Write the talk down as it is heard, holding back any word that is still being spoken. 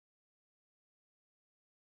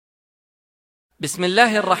بسم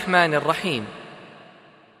الله الرحمن الرحيم.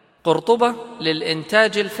 قرطبة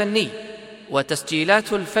للإنتاج الفني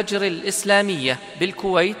وتسجيلات الفجر الإسلامية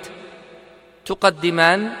بالكويت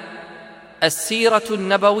تقدمان السيرة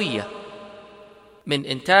النبوية من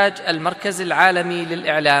إنتاج المركز العالمي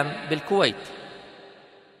للإعلام بالكويت.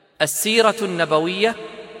 السيرة النبوية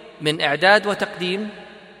من إعداد وتقديم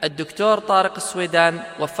الدكتور طارق السويدان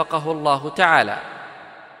وفقه الله تعالى.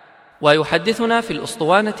 ويحدثنا في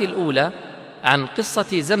الأسطوانة الأولى عن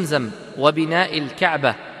قصة زمزم وبناء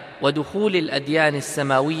الكعبة ودخول الأديان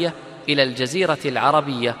السماوية إلى الجزيرة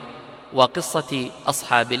العربية وقصة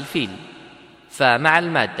أصحاب الفيل. فمع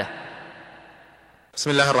المادة. بسم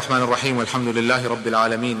الله الرحمن الرحيم، والحمد لله رب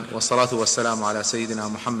العالمين، والصلاة والسلام على سيدنا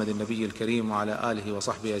محمد النبي الكريم وعلى آله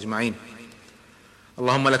وصحبه أجمعين.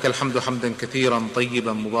 اللهم لك الحمد حمدا كثيرا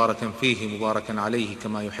طيبا مباركا فيه مباركا عليه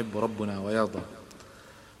كما يحب ربنا ويرضى.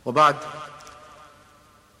 وبعد،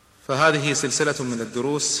 فهذه سلسلة من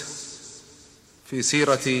الدروس في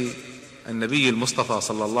سيرة النبي المصطفى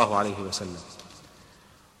صلى الله عليه وسلم،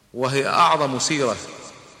 وهي أعظم سيرة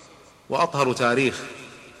وأطهر تاريخ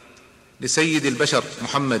لسيد البشر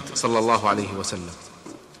محمد صلى الله عليه وسلم.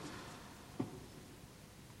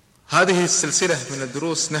 هذه السلسلة من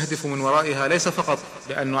الدروس نهدف من ورائها ليس فقط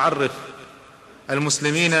بأن نعرف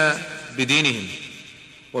المسلمين بدينهم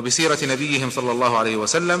وبسيرة نبيهم صلى الله عليه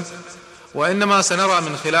وسلم، وإنما سنرى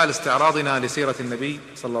من خلال استعراضنا لسيرة النبي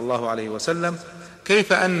صلى الله عليه وسلم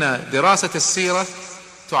كيف أن دراسة السيرة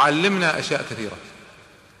تعلمنا أشياء كثيرة.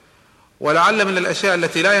 ولعل من الأشياء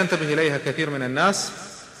التي لا ينتبه إليها كثير من الناس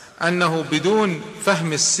أنه بدون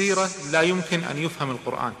فهم السيرة لا يمكن أن يفهم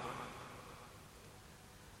القرآن.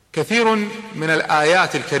 كثير من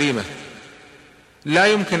الآيات الكريمة لا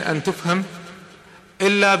يمكن أن تفهم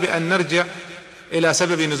إلا بأن نرجع إلى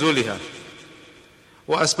سبب نزولها،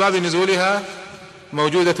 وأسباب نزولها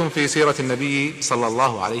موجودة في سيرة النبي صلى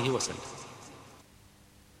الله عليه وسلم.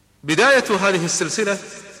 بداية هذه السلسلة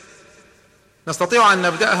نستطيع أن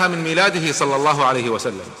نبدأها من ميلاده صلى الله عليه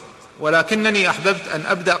وسلم، ولكنني أحببت أن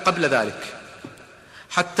أبدأ قبل ذلك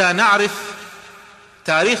حتى نعرف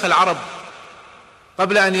تاريخ العرب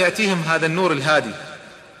قبل أن يأتيهم هذا النور الهادي،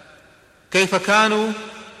 كيف كانوا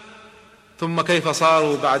ثم كيف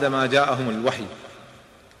صاروا بعدما جاءهم الوحي.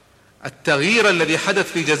 التغيير الذي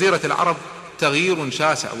حدث في جزيرة العرب تغيير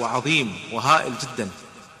شاسع وعظيم وهائل جدا،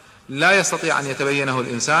 لا يستطيع أن يتبينه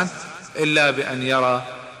الإنسان إلا بأن يرى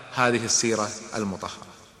هذه السيرة المطهرة.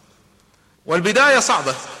 والبداية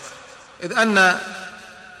صعبة، إذ أن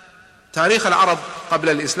تاريخ العرب قبل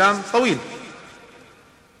الإسلام طويل،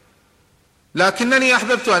 لكنني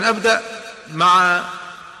أحببت أن أبدأ مع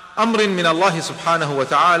أمر من الله سبحانه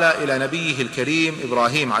وتعالى إلى نبيه الكريم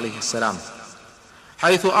إبراهيم عليه السلام،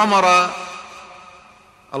 حيث أمر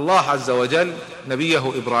الله عز وجل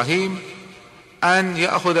نبيه إبراهيم أن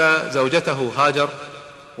يأخذ زوجته هاجر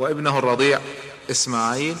وابنه الرضيع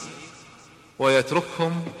إسماعيل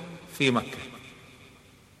ويتركهم في مكة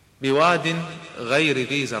بواد غير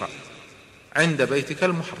ذي زرع عند بيتك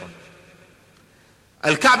المحرم.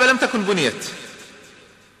 الكعبة لم تكن بنيت،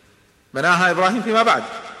 بناها إبراهيم فيما بعد،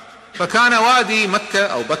 فكان وادي مكة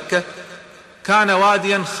أو بكة كان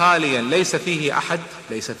واديا خاليا، ليس فيه أحد،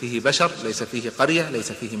 ليس فيه بشر، ليس فيه قرية،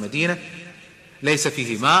 ليس فيه مدينة، ليس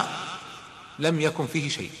فيه ماء، لم يكن فيه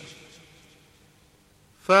شيء.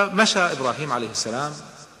 فمشى إبراهيم عليه السلام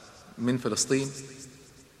من فلسطين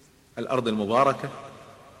الأرض المباركة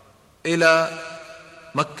إلى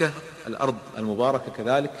مكة الأرض المباركة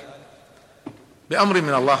كذلك بأمر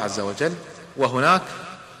من الله عز وجل. وهناك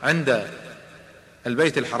عند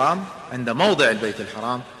البيت الحرام، عند موضع البيت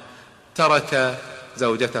الحرام، ترك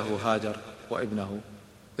زوجته هاجر وابنه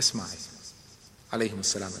إسماعيل عليهم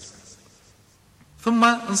السلام أجمعين، ثم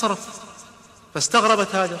انصرف.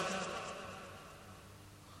 فاستغربت هاجر،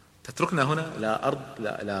 تتركنا هنا لا أرض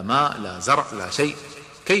لا ماء لا زرع لا شيء،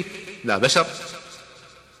 كيف؟ لا بشر،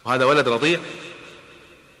 وهذا ولد رضيع.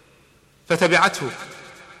 فتبعته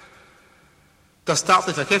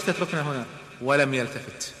تستعطف، كيف تتركنا هنا؟ ولم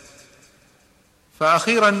يلتفت.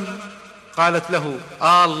 فأخيرا قالت له: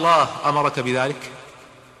 الله أمرك بذلك؟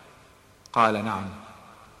 قال: نعم.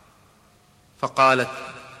 فقالت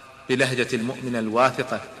بلهجة المؤمنة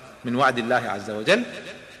الواثقة من وعد الله عز وجل: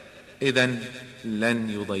 إذن لن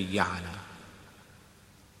يضيعنا،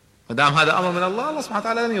 ما دام هذا أمر من الله، الله سبحانه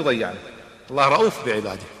وتعالى لن يضيعنا، الله رؤوف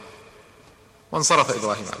بعباده. وانصرف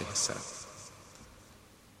إبراهيم عليه السلام.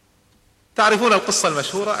 تعرفون القصة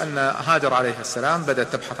المشهورة أن هاجر عليه السلام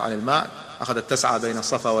بدأت تبحث عن الماء، أخذت تسعى بين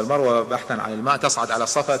الصفا والمروة بحثا عن الماء، تصعد على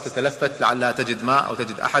الصفا تتلفت لعلها تجد ماء أو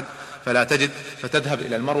تجد أحد، فلا تجد، فتذهب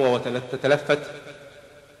إلى المروة وتتلفت،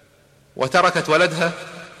 وتركت ولدها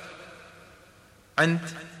عند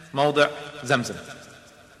موضع زمزم،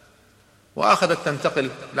 وأخذت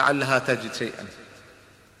تنتقل لعلها تجد شيئا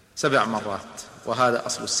 7 مرات، وهذا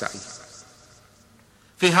أصل السعي.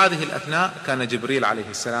 في هذه الأثناء كان جبريل عليه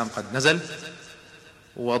السلام قد نزل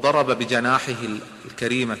وضرب بجناحه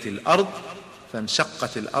الكريمة الأرض،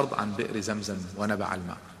 فانشقت الأرض عن بئر زمزم ونبع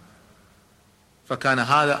الماء، فكان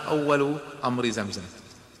هذا أول أمر زمزم.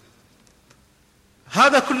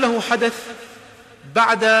 هذا كله حدث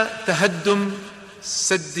بعد تهدم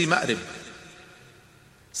سد مأرب.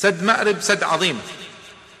 سد مأرب سد عظيم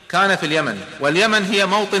كان في اليمن، واليمن هي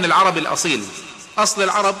موطن العرب الأصيل، أصل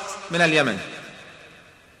العرب من اليمن،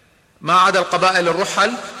 ما عدا القبائل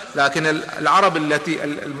الرحل، لكن العرب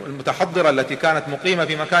المتحضرة التي كانت مقيمة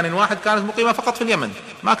في مكان واحد كانت مقيمة فقط في اليمن،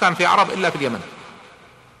 ما كان في عرب إلا في اليمن.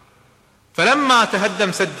 فلما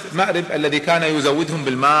تهدم سد مأرب الذي كان يزودهم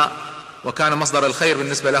بالماء وكان مصدر الخير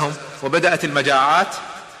بالنسبة لهم، وبدأت المجاعات،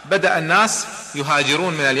 بدأ الناس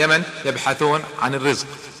يهاجرون من اليمن يبحثون عن الرزق،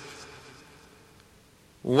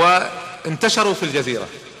 وانتشروا في الجزيرة،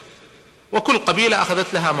 وكل قبيلة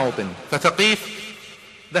أخذت لها موطن. فثقيف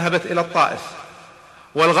ذهبت إلى الطائف،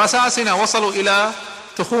 والغساسنة وصلوا إلى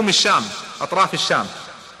تخوم الشام، أطراف الشام.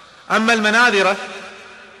 أما المناذرة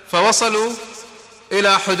فوصلوا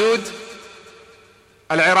إلى حدود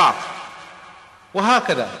العراق،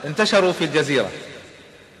 وهكذا انتشروا في الجزيرة.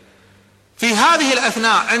 في هذه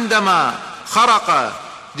الأثناء عندما خرق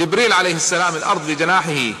جبريل عليه السلام الأرض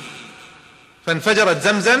بجناحه فانفجرت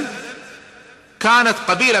زمزم، كانت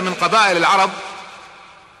قبيلة من قبائل العرب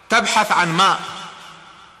تبحث عن ماء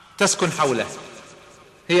تسكن حوله،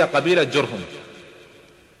 هي قبيلة جرهم،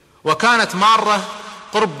 وكانت مارة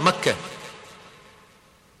قرب مكة.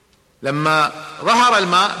 لما ظهر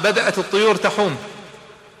الماء بدأت الطيور تحوم،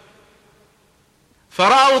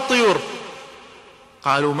 فرأوا الطيور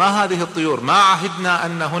قالوا: ما هذه الطيور؟ ما عهدنا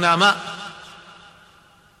أن هنا ماء.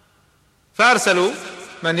 فأرسلوا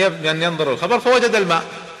من ينظر الخبر فوجد الماء،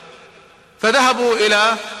 فذهبوا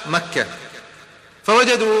إلى مكة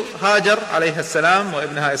فوجدوا هاجر عليه السلام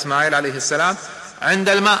وابنها إسماعيل عليه السلام عند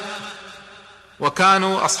الماء،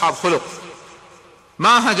 وكانوا أصحاب خلق،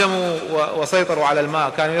 ما هجموا وسيطروا على الماء،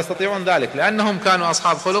 كانوا يستطيعون ذلك لأنهم كانوا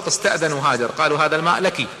أصحاب خلق. استأذنوا هاجر، قالوا: هذا الماء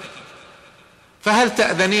لك، فهل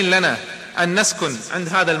تأذنين لنا أن نسكن عند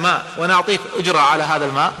هذا الماء ونعطيك أجرة على هذا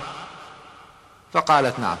الماء؟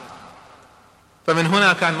 فقالت: نعم. فمن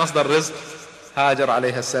هنا كان مصدر رزق هاجر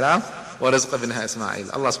عليه السلام ورزق ابنها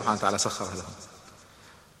إسماعيل، الله سبحانه وتعالى سخره لهم.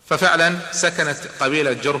 ففعلا سكنت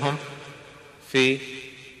قبيلة جرهم في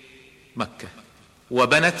مكة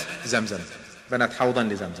وبنت زمزم، بنت حوضا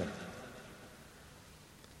لزمزم.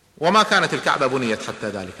 وما كانت الكعبة بنيت حتى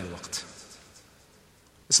ذلك الوقت.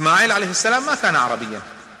 إسماعيل عليه السلام ما كان عربيا،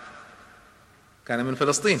 كان من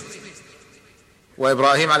فلسطين،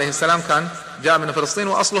 وإبراهيم عليه السلام كان جاء من فلسطين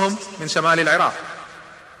وأصلهم من شمال العراق،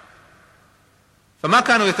 فما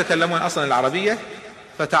كانوا يتكلمون أصلا العربية،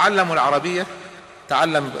 فتعلموا العربية،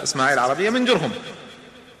 تعلم إسماعيل العربية من جرهم،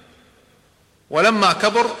 ولما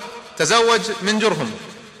كبر تزوج من جرهم،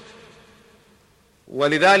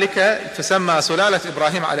 ولذلك تسمى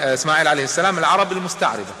سلالة إسماعيل عليه السلام العرب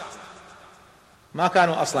المستعربة، ما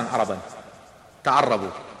كانوا أصلا عربا،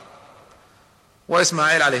 تعربوا.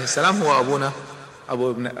 وإسماعيل عليه السلام هو أبونا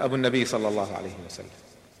أبو النبي صلى الله عليه وسلم.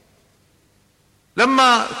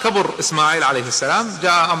 لما كبر إسماعيل عليه السلام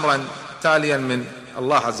جاء أمرا تاليا من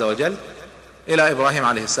الله عز وجل إلى إبراهيم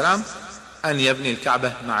عليه السلام أن يبني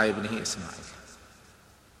الكعبة مع ابنه إسماعيل.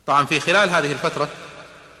 طبعا في خلال هذه الفترة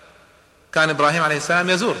كان إبراهيم عليه السلام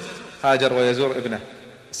يزور هاجر ويزور ابنه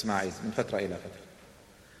إسماعيل من فترة إلى فترة.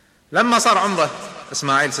 لما صار عمره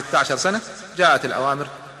إسماعيل 16 سنة جاءت الأوامر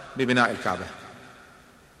ببناء الكعبة،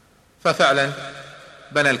 ففعلا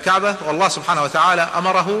بنى الكعبة، والله سبحانه وتعالى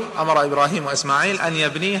أمر إبراهيم وإسماعيل أن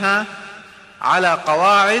يبنيها على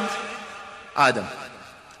قواعد آدم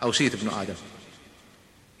أو شيت ابن آدم.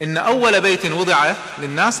 إن أول بيت وضع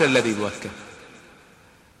للناس الذي بمكة.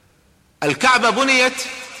 الكعبة بنيت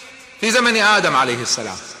في زمن آدم عليه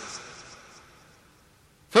السلام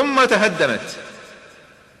ثم تهدمت،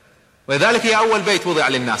 ولذلك هي أول بيت وضع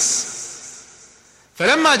للناس.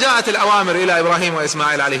 فلما جاءت الأوامر إلى إبراهيم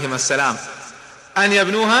وإسماعيل عليهما السلام أن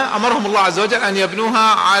يبنوها، أمرهم الله عز وجل أن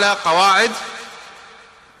يبنوها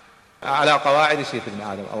على قواعد شيت ابن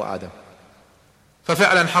آدم أو آدم.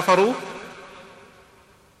 ففعلا حفروا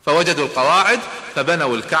فوجدوا القواعد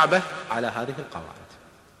فبنوا الكعبة على هذه القواعد،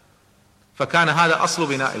 فكان هذا أصل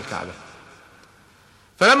بناء الكعبة.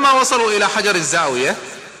 فلما وصلوا إلى حجر الزاوية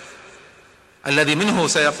الذي منه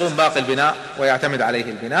سيقوم باقي البناء ويعتمد عليه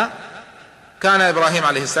البناء، كان إبراهيم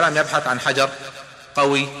عليه السلام يبحث عن حجر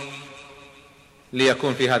قوي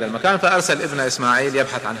ليكون في هذا المكان، فأرسل ابن إسماعيل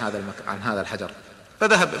يبحث عن هذا الحجر.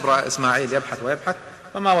 فذهب إسماعيل يبحث ويبحث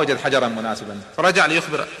فما وجد حجرا مناسبا، فرجع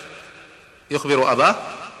يخبر أباه،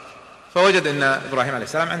 فوجد أن إبراهيم عليه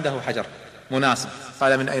السلام عنده حجر مناسب.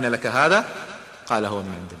 قال: من أين لك هذا؟ قال: هو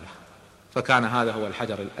من عند الله. فكان هذا هو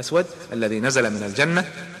الحجر الأسود الذي نزل من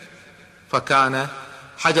الجنة، فكان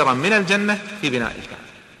حجرا من الجنة في بناء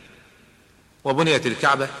الكعبة، وبنيت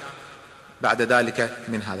الكعبة بعد ذلك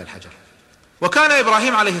من هذا الحجر. وكان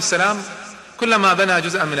إبراهيم عليه السلام كلما بنى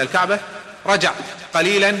جزءا من الكعبة رجع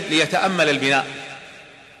قليلا ليتأمل البناء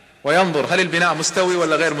وينظر هل البناء مستوي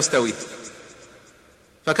ولا غير مستوي،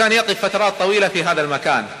 فكان يقف فترات طويلة في هذا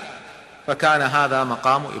المكان. فكان هذا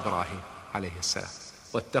مقام إبراهيم عليه السلام: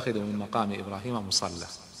 واتخذوا من مقام إبراهيم مصلى.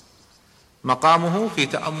 مقامه في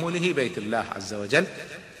تأمله بيت الله عز وجل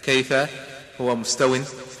كيف هو مستو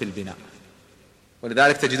في البناء،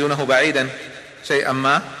 ولذلك تجدونه بعيدا شيئا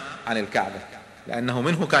ما عن الكعبة، لأنه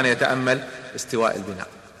منه كان يتأمل استواء البناء.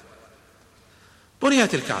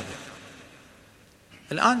 بنيت الكعبة،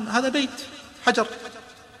 الآن هذا بيت حجر،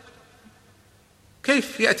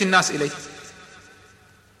 كيف يأتي الناس إليه؟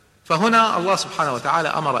 فهنا الله سبحانه وتعالى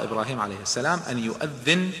أمر إبراهيم عليه السلام أن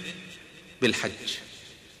يؤذن بالحج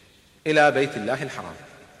إلى بيت الله الحرام.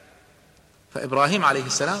 فإبراهيم عليه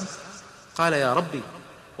السلام قال: يا ربي،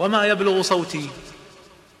 وما يبلغ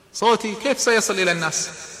صوتي كيف سيصل إلى الناس؟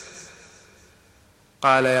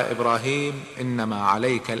 قال: يا إبراهيم، إنما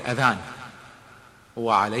عليك الأذان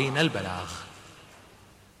وعلينا البلاغ.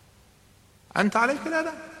 أنت عليك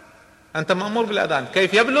الأذان، أنت مأمور بالأذان،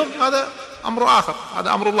 كيف يبلغ هذا أمر آخر،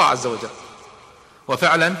 هذا أمر الله عز وجل.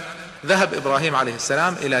 وفعلا ذهب إبراهيم عليه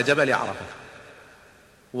السلام إلى جبل عرفة،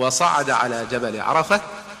 وصعد على جبل عرفة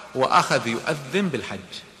وأخذ يؤذن بالحج.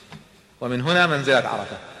 ومن هنا منزلة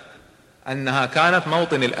عرفة، أنها كانت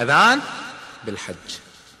موطن الأذان بالحج.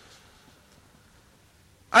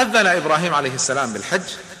 أذن إبراهيم عليه السلام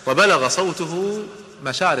بالحج وبلغ صوته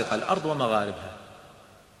مشارق الأرض ومغاربها،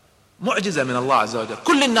 معجزة من الله عز وجل،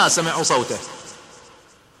 كل الناس سمعوا صوته.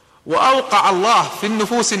 وأوقع الله في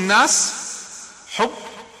النفوس الناس حب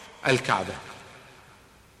الكعبة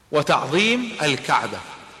وتعظيم الكعبة،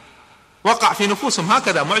 وقع في نفوسهم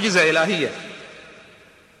هكذا معجزة إلهية.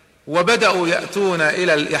 وبدأوا يحجون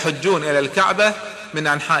إلى الكعبة من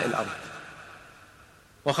أنحاء الأرض،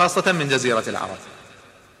 وخاصة من جزيرة العرب.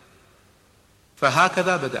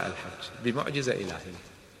 فهكذا بدأ الحج بمعجزة إلهية،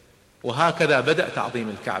 وهكذا بدأ تعظيم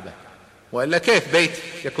الكعبة. وإلا كيف بيت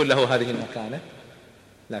يكون له هذه المكانة؟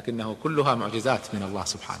 لكنه كلها معجزات من الله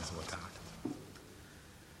سبحانه وتعالى.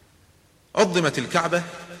 عظمت الكعبة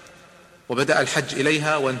وبدأ الحج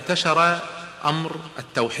إليها، وانتشر أمر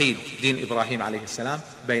التوحيد، دين إبراهيم عليه السلام،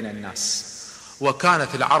 بين الناس.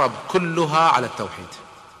 وكانت العرب كلها على التوحيد،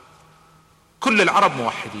 كل العرب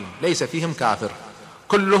موحدين، ليس فيهم كافر،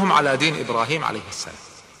 كلهم على دين إبراهيم عليه السلام.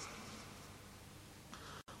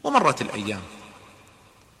 ومرت الأيام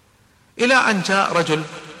إلى أن جاء رجل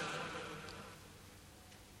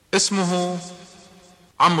اسمه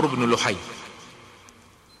عمرو بن لحي،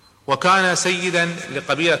 وكان سيدا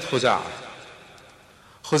لقبيلة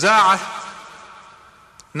خزاعة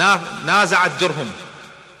نازعت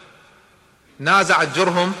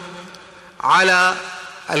جرهم على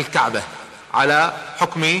الكعبة، على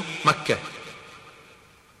حكم مكة،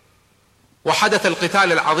 وحدث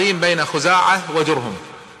القتال العظيم بين خزاعة وجرهم،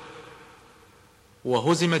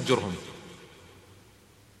 وهزمت جرهم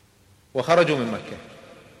وخرجوا من مكة،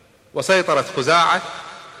 وسيطرت خزاعة،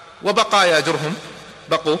 وبقايا جرهم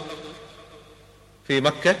بقوا في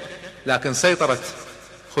مكة، لكن سيطرت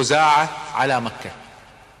خزاعة على مكة.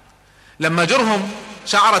 لما جرهم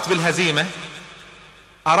شعرت بالهزيمة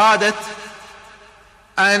أرادت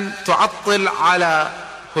أن تعطل على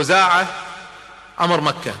خزاعة أمر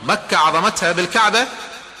مكة عظمتها بالكعبة،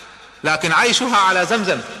 لكن عيشها على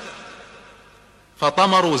زمزم،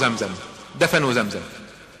 فطمروا زمزم، دفنوا زمزم،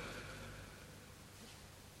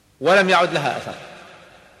 ولم يعد لها أثر.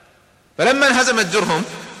 فلما انهزمت جرهم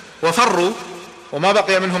وفروا وما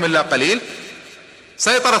بقي منهم إلا قليل،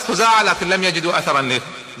 سيطرت خزاعة، لكن لم يجدوا أثرا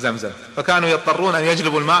لزمزم، فكانوا يضطرون أن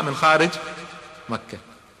يجلبوا الماء من خارج مكة،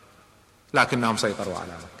 لكنهم سيطروا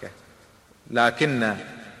على مكة، لكن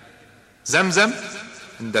زمزم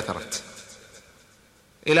اندثرت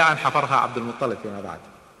إلى أن حفرها عبد المطلب فيما بعد.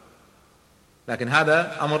 لكن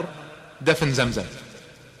هذا أمر دفن زمزم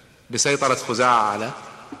بسيطرة خزاعة على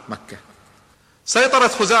مكة.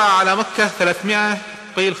 سيطرت خزاعة على مكة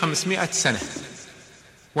 500 سنة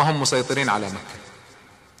وهم مسيطرين على مكة،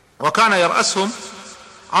 وكان يرأسهم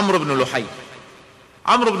عمرو بن لحي.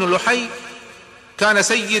 عمرو بن لحي كان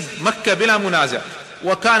سيد مكة بلا منازع،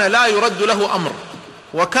 وكان لا يرد له أمر،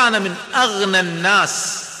 وكان من أغنى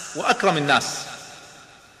الناس وأكرم الناس،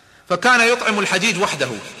 فكان يطعم الحجيج وحده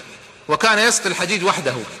وكان يسقي الحجيج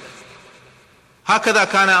وحده. هكذا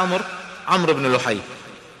كان أمر عمرو بن لحي.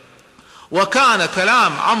 وكان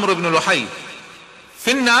كلام عمرو بن لحي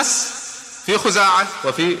في الناس في خزاعة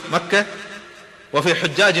وفي مكة وفي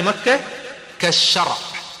حجاج مكة كالشرع،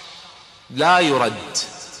 لا يرد،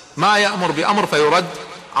 ما يأمر بأمر فيرد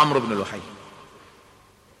عمرو بن لحي.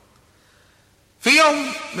 في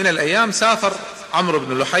يوم من الأيام سافر عمرو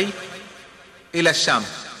بن لحي إلى الشام،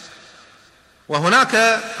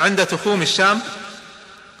 وهناك عند تخوم الشام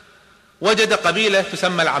وجد قبيلة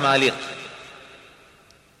تسمى العماليق،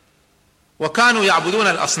 وكانوا يعبدون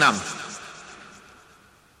الأصنام،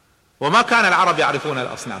 وما كان العرب يعرفون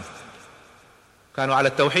الأصنام، كانوا على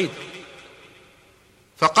التوحيد.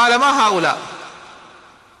 فقال: ما هؤلاء؟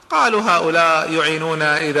 قالوا: هؤلاء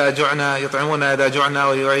يعينونا إذا جعنا، يطعمونا إذا جعنا،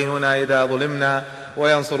 ويعينونا إذا ظلمنا،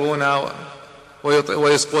 وينصرونا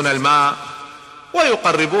ويسقون الماء،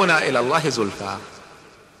 ويقربونا إلى الله زلفى.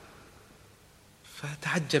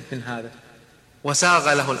 فتعجب من هذا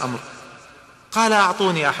وساغ له الأمر، قال: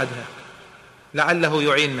 أعطوني أحدها لعله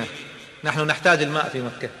يعيننا، نحن نحتاج الماء في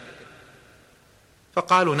مكة.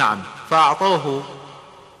 فقالوا: نعم. فأعطوه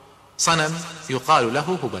صنم يقال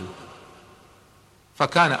له هبل،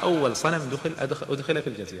 فكان أول صنم أدخل في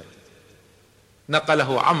الجزيرة.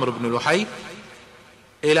 نقله عمرو بن لحي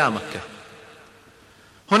إلى مكة.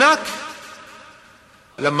 هناك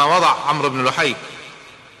لما وضع عمرو بن لحي،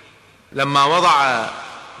 لما وضع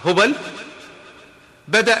هبل،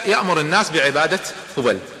 بدأ يأمر الناس بعبادة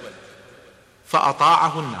هبل،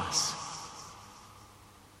 فأطاعه الناس،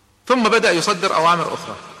 ثم بدأ يصدر أوامر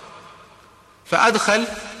أخرى، فأدخل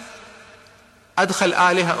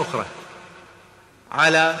آلهة أخرى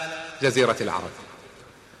على جزيرة العرب،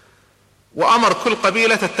 وأمر كل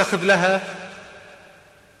قبيلة تتخذ لها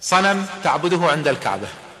صنم تعبده عند الكعبة.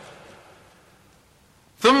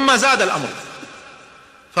 ثم زاد الأمر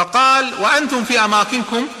فقال: وأنتم في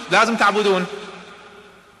أماكنكم لازم تعبدون،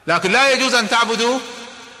 لكن لا يجوز أن تعبدوا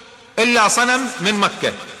إلا صنم من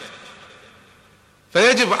مكة،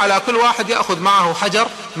 فيجب على كل واحد يأخذ معه حجر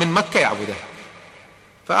من مكة يعبده.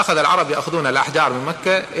 فأخذ العرب يأخذون الأحجار من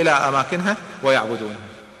مكة إلى أماكنها ويعبدونها،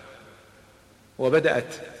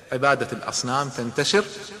 وبدأت عبادة الأصنام تنتشر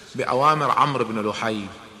بأوامر عمرو بن لحي.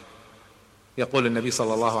 يقول النبي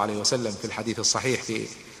صلى الله عليه وسلم في الحديث الصحيح في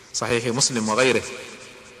صحيح مسلم وغيره،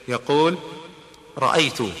 يقول: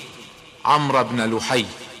 رأيت عمرو بن لحي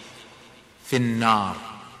في النار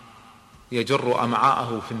يجر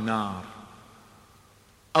أمعاءه في النار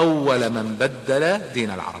أول من بدل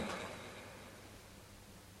دين العرب.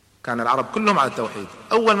 كان العرب كلهم على التوحيد،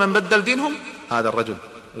 أول من بدل دينهم هذا الرجل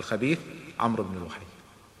الخبيث عمرو بن لحي.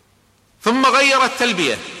 ثم غير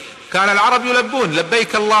التلبية، كان العرب يلبون: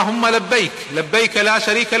 لبيك اللهم لبيك، لبيك لا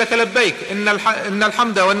شريك لك لبيك، إن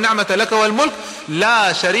الحمد والنعمة لك والملك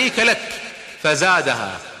لا شريك لك،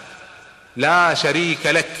 فزادها: لا شريك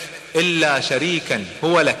لك إلا شريكا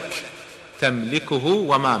هو لك تملكه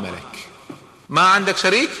وما ملك. ما عندك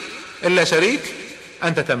شريك إلا شريك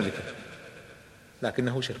أنت تملكه،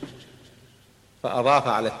 لكنه شرك، فأضاف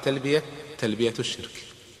على التلبية تلبية الشرك.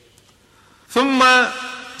 ثم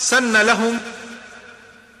سن لهم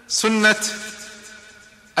سنة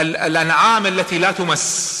الأنعام التي لا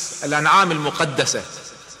تمس، الأنعام المقدسة،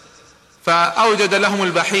 فأوجد لهم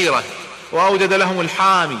البحيرة، وأوجد لهم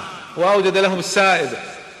الحامي، وأوجد لهم السائب.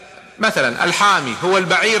 مثلا الحامي هو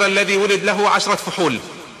البعير الذي ولد له 10 فحول،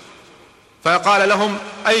 فقال لهم: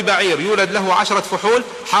 أي بعير يولد له 10 فحول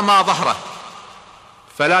حمى ظهره،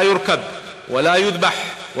 فلا يركب ولا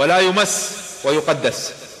يذبح ولا يمس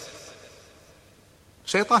ويقدس.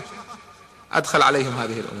 شيطان أدخل عليهم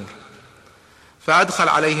هذه الأمور، فأدخل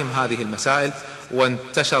عليهم هذه المسائل،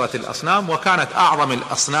 وانتشرت الأصنام. وكانت أعظم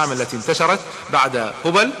الأصنام التي انتشرت بعد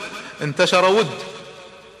هبل انتشر ود،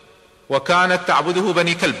 وكانت تعبده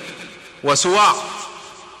بني كلب، وسواع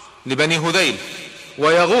لبني هذيل،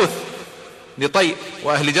 ويغوث لطيء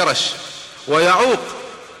وأهل جرش، ويعوق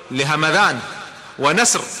لهمذان،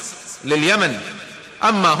 ونسر لليمن.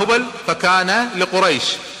 أما هبل فكان لقريش.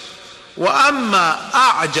 وأما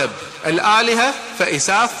أعجب الآلهة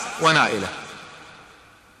فإساف ونائلة.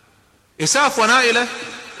 إساف ونائلة،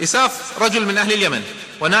 إساف رجل من أهل اليمن،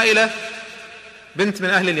 ونائلة بنت من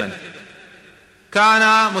أهل اليمن،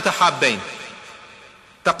 كانا متحابين.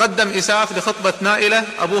 تقدم إساف لخطبة نائلة،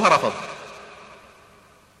 أبوها رفض،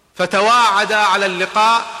 فتواعدا على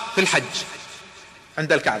اللقاء في الحج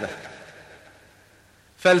عند الكعبة،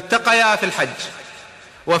 فالتقيا في الحج،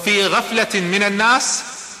 وفي غفلة من الناس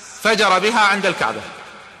فجر بها عند الكعبة،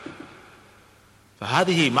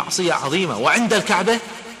 فهذه معصية عظيمة. وعند الكعبة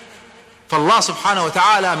فالله سبحانه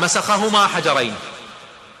وتعالى مسخهما حجرين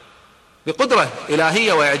بقدرة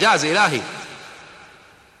إلهية وإعجاز إلهي،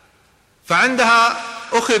 فعندها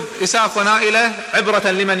أخذ إساف ونائلة عبرة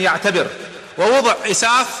لمن يعتبر، ووضع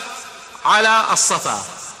إساف على الصفا،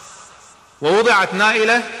 ووضعت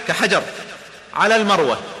نائلة كحجر على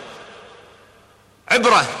المروة،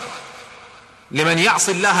 عبرة لمن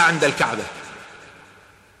يعصي الله عند الكعبة.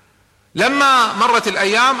 لما مرت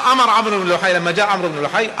الأيام أمر عمرو بن لحي، لما جاء عمرو بن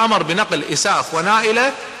لحي أمر بنقل إساف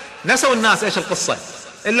ونائلة. نسوا الناس إيش القصة،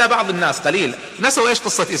 إلا بعض الناس قليل نسوا إيش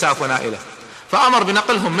قصة إساف ونائلة، فأمر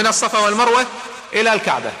بنقلهم من الصفا والمروة إلى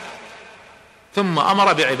الكعبة، ثم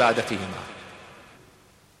أمر بعبادتهما.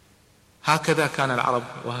 هكذا كان العرب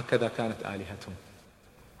وهكذا كانت آلهتهم.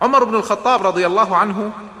 عمر بن الخطاب رضي الله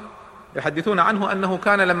عنه يحدثون عنه أنه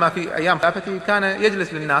كان لما في أيام خلافته كان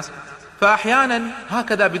يجلس للناس، فأحيانا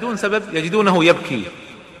هكذا بدون سبب يجدونه يبكي،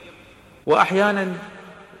 وأحيانا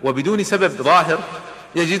وبدون سبب ظاهر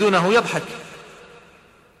يجدونه يضحك،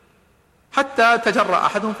 حتى تجرأ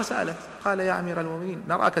أحدهم فسأله قال: يا أمير المؤمنين،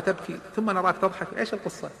 نراك تبكي ثم نراك تضحك، إيش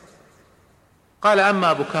القصة؟ قال: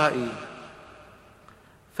 أما بكائي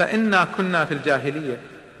فإنا كنا في الجاهلية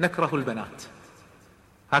نكره البنات.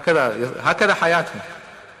 هكذا حياتهم،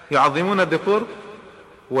 يعظمون الذكور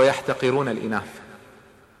ويحتقرون الإناث،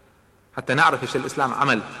 حتى نعرف ايش الإسلام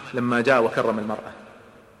عمل لما جاء وكرم المرأة.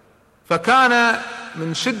 فكان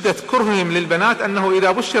من شدة كرههم للبنات أنه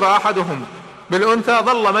إذا بشر أحدهم بالأنثى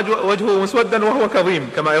ظل وجهه مسودا وهو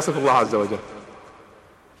كظيم كما يصف الله عز وجل،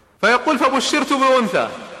 فيقول: فبشرت بأنثى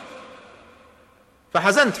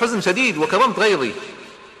فحزنت حزن شديد وكظمت غيظي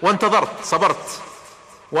وانتظرت صبرت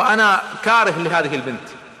وأنا كاره لهذه البنت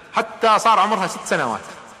حتى صار عمرها 6 سنوات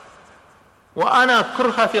وأنا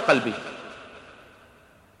كرهها في قلبي،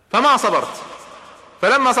 فما صبرت،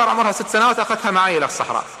 فلما صار عمرها 6 سنوات أخذتها معي إلى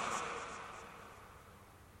الصحراء،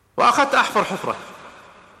 وأخذت أحفر حفرة،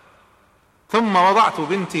 ثم وضعت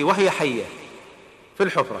بنتي وهي حية في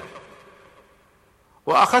الحفرة،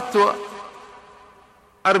 وأخذت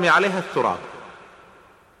أرمي عليها التراب،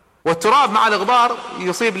 والتراب مع الغبار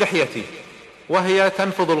يصيب لحيتي وهي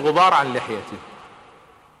تنفض الغبار عن لحيتي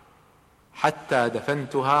حتى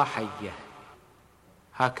دفنتها حية.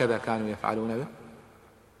 هكذا كانوا يفعلون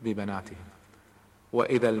ببناتهم.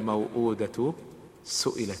 وإذا الموءودة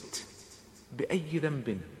سئلت بأي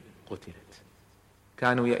ذنب قتلت.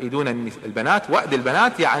 كانوا يئدون البنات، وأد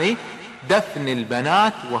البنات يعني دفن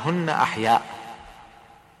البنات وهن أحياء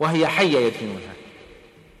وهي حية يدفنونها.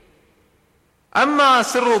 أما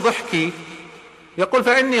سر ضحكي يقول: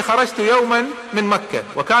 فإني خرجت يوما من مكة،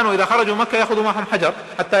 وكانوا إذا خرجوا مكة يأخذوا معهم حجر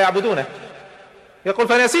حتى يعبدونه، يقول: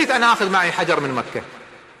 فنسيت أن أخذ معي حجر من مكة،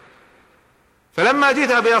 فلما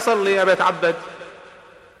جيت أبي أصلي أبي أتعبد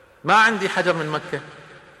ما عندي حجر من مكة،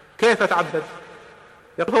 كيف أتعبد؟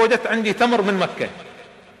 يقول: فوجدت عندي تمر من مكة،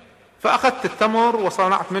 فأخذت التمر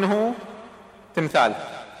وصنعت منه تمثال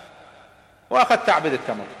وأخذت أعبد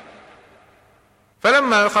التمر،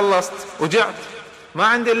 فلما خلصت وجعت ما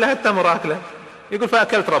عندي إلا التمر أكله، يقول: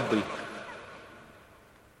 فأكلت ربي.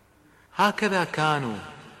 هكذا كانوا،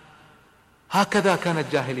 هكذا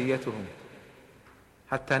كانت جاهليتهم،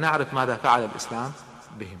 حتى نعرف ماذا فعل الإسلام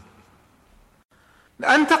بهم.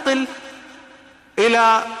 ننتقل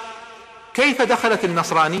إلى كيف دخلت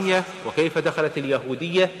النصرانية وكيف دخلت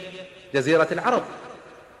اليهودية جزيرة العرب،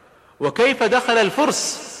 وكيف دخل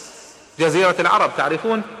الفرس جزيرة العرب.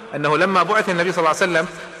 تعرفون أنه لما بعث النبي صلى الله عليه وسلم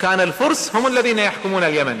كان الفرس هم الذين يحكمون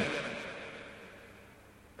اليمن،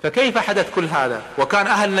 فكيف حدث كل هذا؟ وكان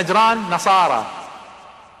أهل نجران نصارى،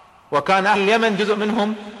 وكان أهل اليمن جزء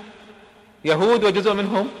منهم يهود وجزء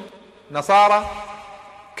منهم نصارى.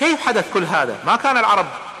 كيف حدث كل هذا؟ ما كان العرب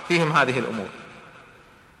فيهم هذه الأمور.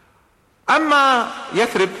 أما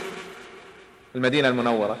يثرب المدينة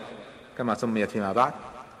المنورة كما سميت فيما بعد،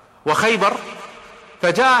 وخيبر،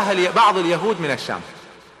 فجاء بعض اليهود من الشام،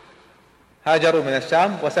 هاجروا من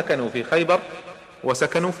الشام وسكنوا في خيبر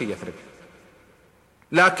وسكنوا في يثرب.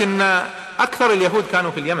 لكن أكثر اليهود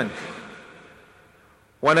كانوا في اليمن،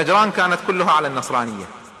 ونجران كانت كلها على النصرانية،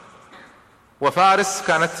 وفارس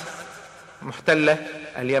كانت محتلة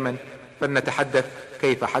اليمن. فلنتحدث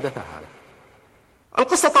كيف حدث هذا.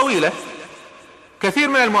 القصة طويلة، كثير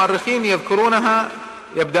من المؤرخين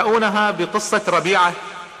يبدأونها بقصة ربيعة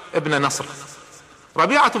ابن نصر.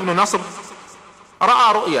 ربيعة ابن نصر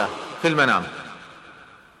رأى رؤيا في المنام،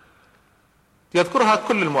 يذكرها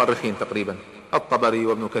كل المؤرخين تقريبا، الطبري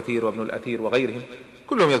وابن كثير وابن الأثير وغيرهم،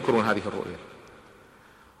 كلهم يذكرون هذه الرؤيا.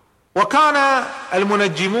 وكان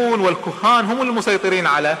المنجمون والكهان هم المسيطرين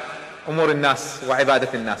على أمور الناس وعبادة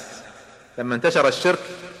الناس. لما انتشر الشرك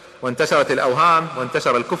وانتشرت الأوهام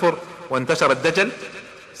وانتشر الكفر وانتشر الدجل،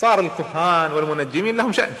 صار الكهان والمنجمين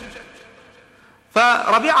لهم شأن.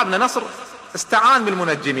 فربيعة بن نصر استعان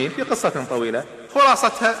بالمنجمين في قصة طويلة،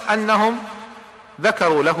 خلاصتها أنهم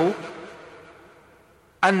ذكروا له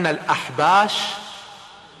أن الأحباش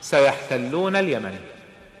سيحتلون اليمن.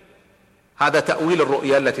 هذا تأويل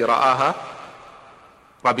الرؤيا التي رآها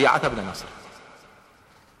ربيعة بن نصر.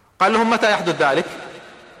 قال لهم: متى يحدث ذلك؟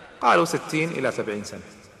 قالوا: 60 إلى 70 سنة.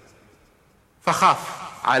 فخاف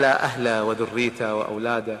على أهله وذريته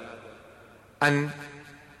وأولاده أن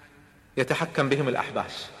يتحكم بهم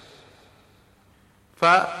الأحباش،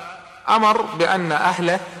 فأمر بأن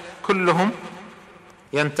أهله كلهم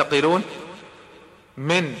ينتقلون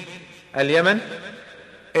من اليمن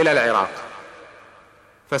إلى العراق،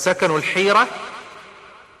 فسكنوا الحيرة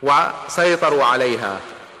وسيطروا عليها.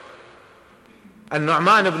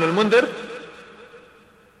 النعمان بن المنذر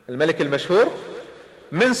الملك المشهور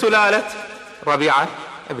من سلالة ربيعة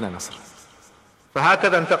بن نصر،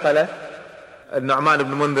 فهكذا انتقل النعمان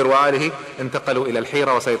بن المنذر وآله، انتقلوا إلى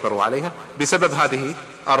الحيرة وسيطروا عليها بسبب هذه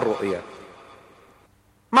الرؤيا.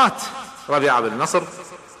 مات ربيعة بن نصر،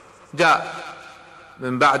 جاء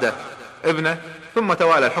من بعده ابنه، ثم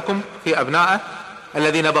توالى الحكم في أبنائه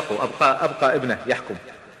الذين بقوا، أبقى ابنه يحكم.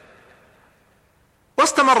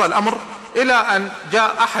 واستمر الأمر إلى أن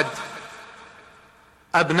جاء أحد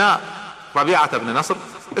أبناء ربيعة بن نصر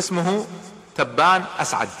اسمه تبان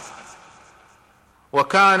أسعد،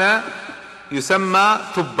 وكان يسمى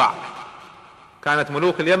تبع. كانت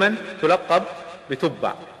ملوك اليمن تلقب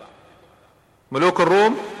بتبع، ملوك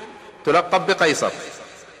الروم تلقب بقيصر،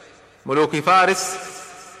 ملوك فارس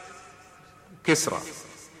كسرى،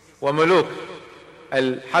 وملوك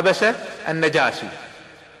الحبشة النجاشي.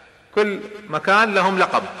 كل مكان لهم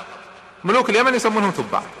لقب. ملوك اليمن يسمونهم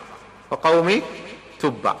تبع، وقومي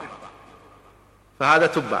تبع، فهذا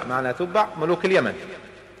تبع معنى تبع ملوك اليمن.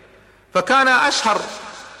 فكان أشهر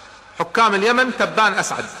حكام اليمن تبان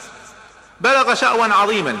أسعد، بلغ شأوا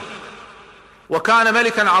عظيما، وكان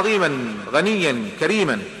ملكا عظيما غنيا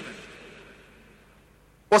كريما،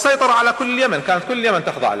 وسيطر على كل اليمن، كانت كل اليمن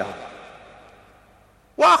تخضع له.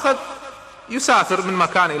 وأخذ يسافر من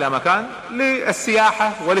مكان إلى مكان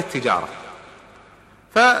للسياحة وللتجارة،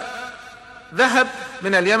 فذهب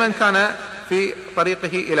من اليمن، كان في طريقه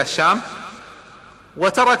إلى الشام،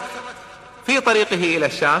 وترك في طريقه إلى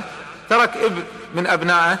الشام ترك ابن من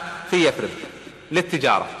أبنائه في يثرب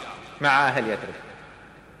للتجارة مع أهل يثرب،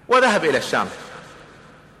 وذهب إلى الشام.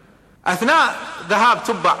 أثناء ذهاب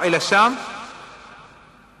تبع إلى الشام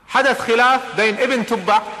حدث خلاف بين ابن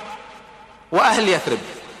تبع وأهل يثرب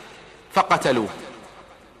فقتلوه.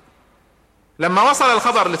 لما وصل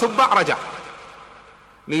الخبر لتبع رجع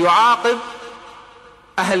ليعاقب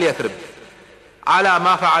أهل يثرب على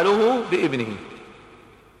ما فعلوه بابنه،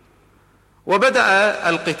 وبدأ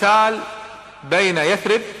القتال بين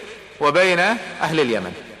يثرب وبين أهل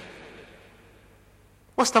اليمن،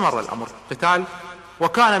 واستمر الأمر قتال.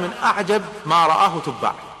 وكان من أعجب ما رآه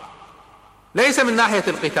تبع، ليس من ناحية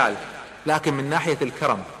القتال لكن من ناحية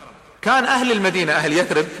الكرم. كان أهل المدينة أهل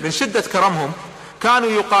يثرب من شدة كرمهم كانوا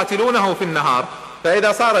يقاتلونه في النهار،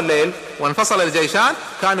 فإذا صار الليل وانفصل الجيشان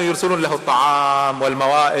كانوا يرسلون له الطعام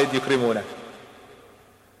والموائد يكرمونه.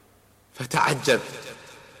 فتعجب،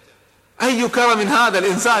 أي كرم من هذا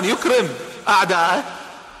الإنسان يكرم أعداءه؟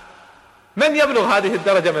 من يبلغ هذه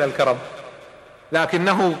الدرجة من الكرم؟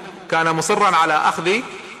 لكنه كان مصرا على أخذ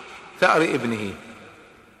ثأر ابنه.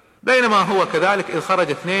 بينما هو كذلك إذ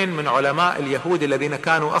خرج 2 من علماء اليهود الذين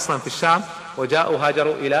كانوا أصلا في الشام وجاءوا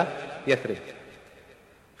هاجروا إلى يثرب،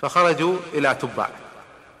 فخرجوا إلى تبع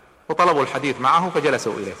وطلبوا الحديث معه،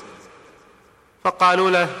 فجلسوا إليه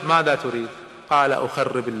فقالوا له: ماذا تريد؟ قال: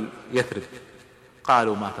 أخرب يثرب.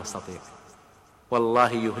 قالوا: ما تستطيع،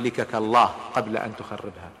 والله يهلكك الله قبل أن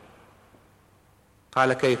تخربها.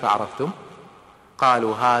 قال: كيف عرفتم؟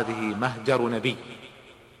 قالوا: هذه مهجر نبي،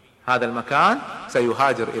 هذا المكان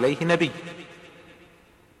سيهاجر إليه نبي.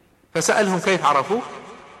 فسألهم كيف عرفوا؟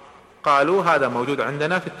 قالوا: هذا موجود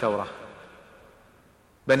عندنا في التوراة.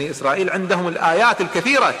 بني إسرائيل عندهم الآيات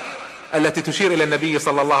الكثيرة التي تشير إلى النبي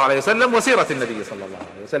صلى الله عليه وسلم وسيرة النبي صلى الله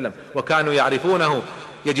عليه وسلم، وكانوا يعرفونه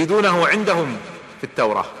يجدونه عندهم في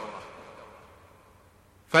التوراة.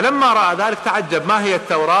 فلما رأى ذلك تعجب، ما هي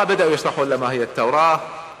التوراة؟ بدأوا يشرحون له ما هي التوراة،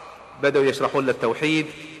 بدأوا يشرحون له التوحيد،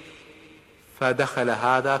 فدخل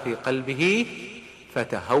هذا في قلبه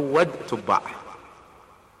فتهود تبع،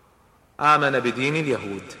 آمن بدين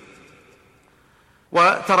اليهود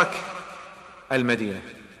وترك المدينة.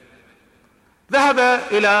 ذهب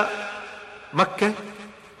إلى مكة.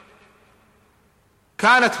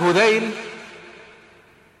 كانت هذيل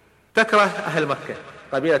تكره أهل مكة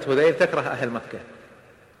قبيلة هذيل تكره أهل مكة،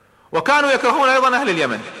 وكانوا يكرهون أيضا أهل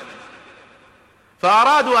اليمن،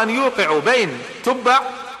 فأرادوا أن يوقعوا بين تبع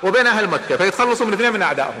وبين أهل مكة فيتخلصوا من اثنين من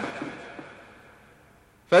أعدائهم،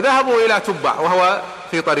 فذهبوا إلى تبع وهو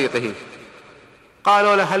في طريقه،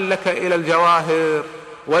 قالوا له: هل لك إلى الجواهر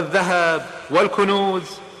والذهب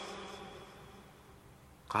والكنوز؟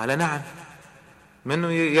 قال: نعم.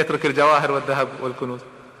 من يترك الجواهر والذهب والكنوز؟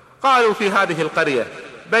 قالوا: في هذه القرية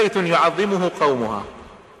بيت يعظمه قومها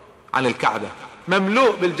عن الكعبة،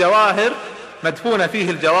 مملوء بالجواهر، مدفونة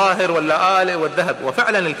فيه الجواهر واللآلئ والذهب.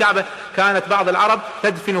 وفعلا الكعبة كانت بعض العرب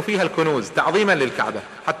تدفن فيها الكنوز تعظيما للكعبة،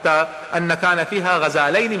 حتى أن كان فيها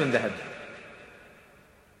غزالين من ذهب.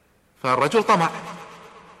 فالرجل طمع،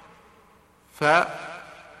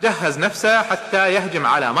 فجهز نفسه حتى يهجم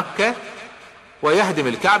على مكة ويهدم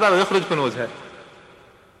الكعبة ويخرج كنوزها.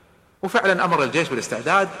 وفعلا أمر الجيش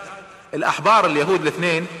بالاستعداد. الأحبار اليهود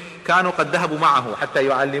الاثنين كانوا قد ذهبوا معه حتى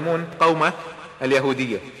يعلمون قومه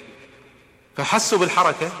اليهودية، فحسوا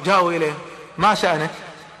بالحركة، جاءوا إليه: ما شأنك؟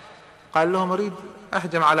 قال لهم: أريد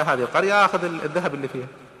أهجم على هذه القرية أخذ الذهب اللي فيها.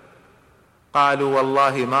 قالوا: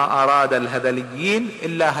 والله ما أراد الهذليين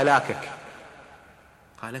إلا هلاكك.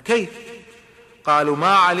 قال: كيف؟ قالوا: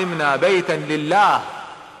 ما علمنا بيتا لله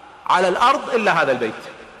على الأرض إلا هذا البيت،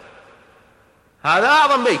 هذا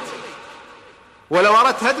أعظم بيت، ولو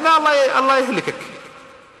أردت هدمه الله يهلكك.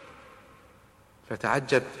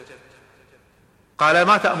 فتعجب، قال: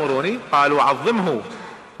 ما تأمروني؟ قالوا: عظمه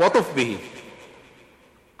وطف به.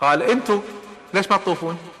 قال: انتم ليش ما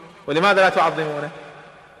تطوفون؟ ولماذا لا تعظمونه؟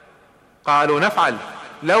 قالوا: نفعل،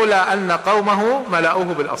 لولا أن قومه ملأوه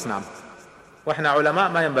بالأصنام، واحنا علماء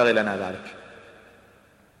ما ينبغي لنا ذلك.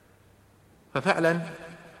 ففعلا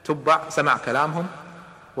تبع سمع كلامهم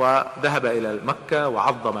وذهب إلى مكة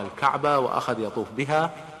وعظم الكعبة وأخذ يطوف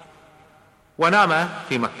بها، ونام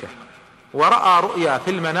في مكة، ورأى رؤيا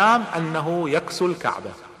في المنام أنه يكسو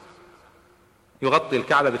الكعبة، يغطي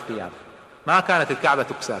الكعبة بالثياب. ما كانت الكعبة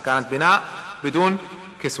تكسى، كانت بناء بدون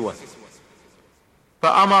كسوة.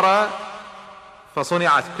 فأمر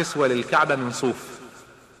فصنعت كسوة للكعبة من صوف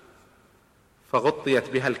فغطيت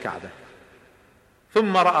بها الكعبة.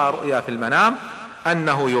 ثم رأى رؤيا في المنام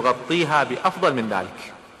أنه يغطيها بأفضل من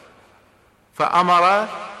ذلك، فأمر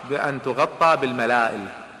بأن تغطى بالملائل،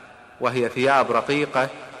 وهي ثياب رقيقة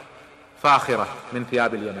فاخرة من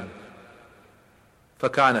ثياب اليمن.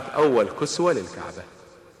 فكانت أول كسوة للكعبة،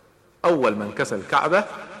 أول من كسى الكعبة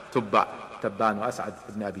تبان وأسعد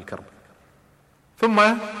بن أبي كرب.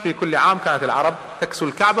 ثم في كل عام كانت العرب تكسو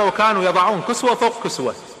الكعبة، وكانوا يضعون كسوة فوق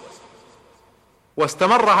كسوة،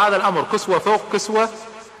 واستمر هذا الأمر كسوة فوق كسوة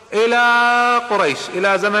إلى قريش،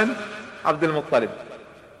 إلى زمن عبد المطلب،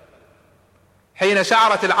 حين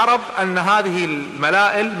شعرت العرب أن هذه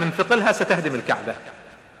الملائل من ثقلها ستهدم الكعبة،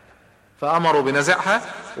 فأمروا بنزعها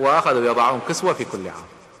وأخذوا يضعون كسوة في كل عام.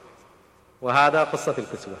 وهذا قصة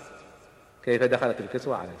الكسوة، كيف دخلت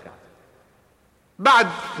الكسوة على الكعبة. بعد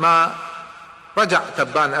ما رجع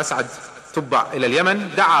تبان أسعد تبع إلى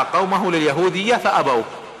اليمن دعا قومه لليهودية فأبوا،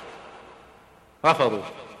 رفضوا،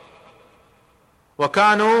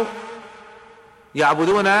 وكانوا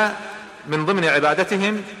يعبدون من ضمن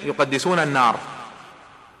عبادتهم يقدسون النار،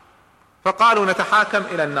 فقالوا نتحاكم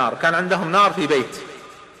إلى النار. كان عندهم نار في بيت،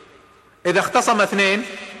 إذا اختصم اثنين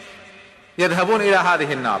يذهبون إلى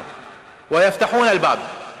هذه النار ويفتحون الباب،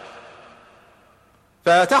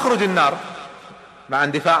 فتخرج النار مع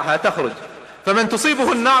اندفاعها، تخرج، فمن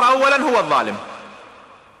تصيبه النار أولا هو الظالم،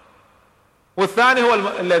 والثاني هو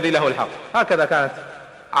الذي له الحق. هكذا كانت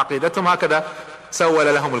عقيدتهم، هكذا سول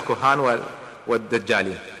لهم الكهان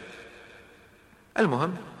والدجالين.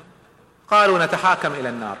 المهم قالوا نتحاكم إلى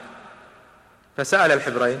النار، فسأل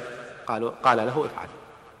الحبرين، قال له افعل.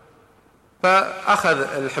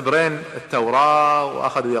 فأخذ الحبرين التوراة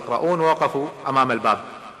وأخذوا يقرؤون، ووقفوا أمام الباب.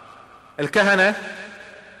 الكهنة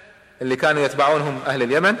اللي كانوا يتبعونهم أهل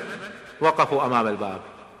اليمن وقفوا أمام الباب،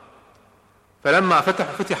 فلما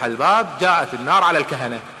فتح الباب جاءت النار على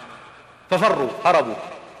الكهنة ففروا، هربوا.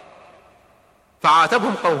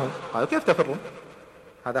 فعاتبهم قومهم، قالوا كيف تفرون؟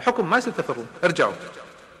 هذا حكم ما يصير تفرون، ارجعوا.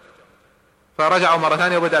 فرجعوا مرة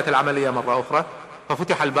ثانية وبدأت العملية مرة أخرى،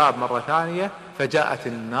 ففتح الباب مرة ثانية فجاءت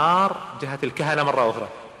النار جهة الكهنة مرة أخرى،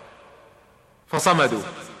 فصمدوا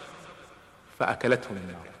فأكلتهم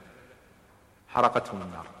النار، حرقتهم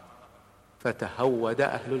النار، فتهود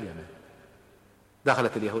أهل اليمن،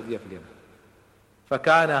 دخلت اليهودية في اليمن.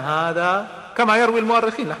 فكان هذا كما يروي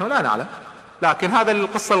المؤرخين، نحن لا نعلم، لكن هذا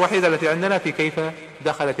القصة الوحيدة التي عندنا في كيف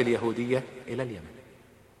دخلت اليهودية إلى اليمن.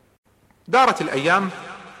 دارت الأيام،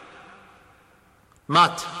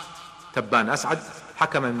 مات تبان أسعد،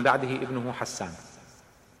 حكم من بعده ابنه حسان،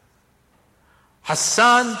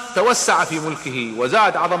 حسان توسع في ملكه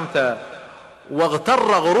وزاد عظمته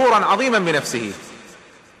واغتر غرورا عظيما بنفسه،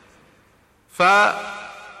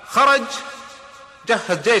 فخرج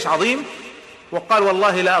جهز جيش عظيم وقال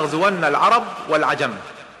والله لا أغزون العرب والعجم،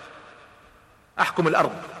 أحكم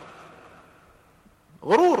الأرض.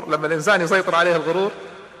 غرور، لما الإنسان يسيطر عليه الغرور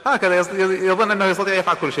هكذا يظن أنه يستطيع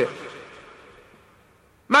يفعل كل شيء.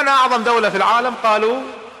 من أعظم دولة في العالم؟ قالوا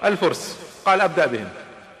الفرس. قال أبدأ بهم،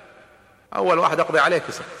 أول واحد أقضي عليه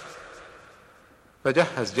كسر.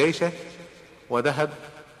 فجهز جيشه وذهب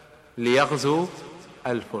ليغزو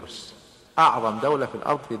الفرس، أعظم دولة في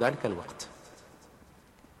الأرض في ذلك الوقت.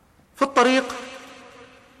 في الطريق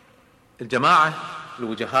الجماعة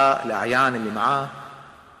الوجهاء الأعيان اللي معاه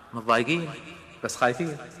متضايقين بس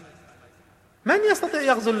خايفين. من يستطيع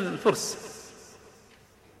يغزو الفرس؟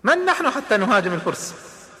 من نحن حتى نهاجم الفرس؟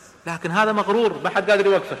 لكن هذا مغرور ما حد قادر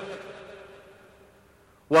يوقفه،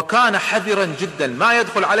 وكان حذرا جدا، ما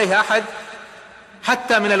يدخل عليه أحد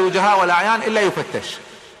حتى من الوجهاء والأعيان إلا يفتش،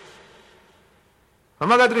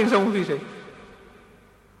 فما قادرين يسوون فيه شيء.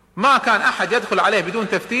 ما كان أحد يدخل عليه بدون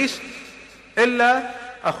تفتيش إلا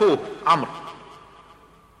أخوه عمرو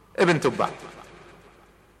ابن تبع.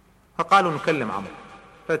 فقالوا نكلم عمرو،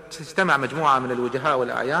 فتجتمع مجموعة من الوجهاء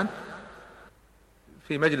والأعيان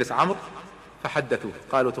في مجلس عمرو فحدثوه،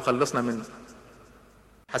 قالوا تخلصنا من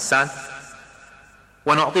حسان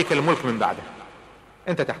ونعطيك الملك من بعده،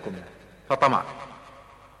 انت تحكمنا. فطمع،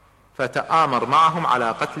 فتآمر معهم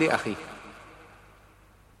على قتل أخيه،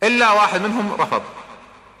 إلا واحد منهم رفض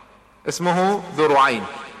اسمه ذو رعين.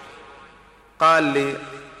 قال لي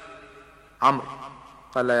عمرو،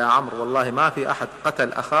 قال له يا عمرو والله ما في أحد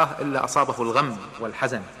قتل أخاه إلا أصابه الغم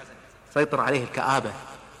والحزن، سيطر عليه الكآبة،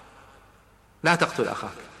 لا تقتل أخاك.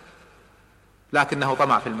 لكنه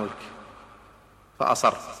طمع في الملك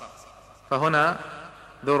فأصر. فهنا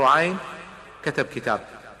ذو رعين كتب كتاب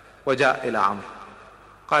وجاء إلى عمرو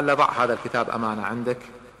قال له ضع هذا الكتاب أمانة عندك،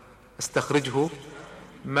 استخرجه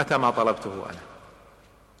متى ما طلبته أنا.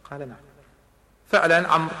 قال نعم.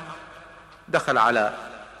 فعلا عمرو دخل على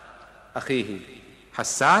أخيه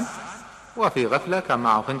حسان وفي غفلة كان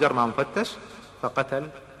معه خنجر ما مفتش فقتل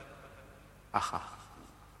أخاه.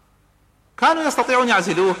 كانوا يستطيعون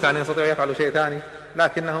يعزلوه، كانوا يستطيعون يفعلوا شيء ثاني،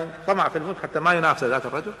 لكنه طمع في الملك حتى ما ينافس ذات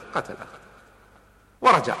الرجل، قتل أخاه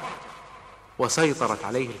ورجع. وسيطرت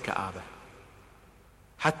عليه الكآبة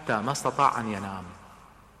حتى ما استطاع أن ينام،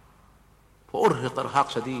 وأرهق إرهاق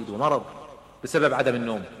شديد ومرض بسبب عدم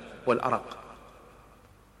النوم والأرق.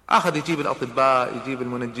 أخذ يجيب الأطباء، يجيب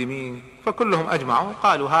المنجمين، فكلهم أجمعوا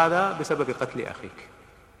قالوا هذا بسبب قتل أخيك،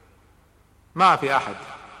 ما في أحد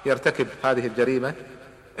يرتكب هذه الجريمة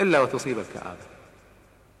إلا وتصيب الكآبة.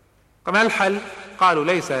 ما الحل؟ قالوا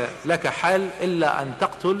ليس لك حل إلا أن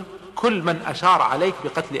تقتل كل من أشار عليك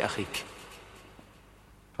بقتل أخيك.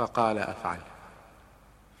 فقال أفعل.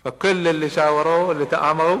 فكل اللي شاوروه اللي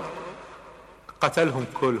تآمروا قتلهم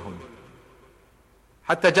كلهم،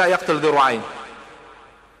 حتى جاء يقتل ذو رعين.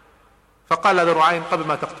 فقال ذو رعين قبل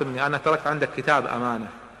ما تقتلني أنا تركت عندك كتاب أمانة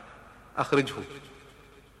أخرجه.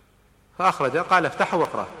 فأخرج، قال افتحه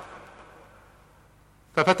واقرأ.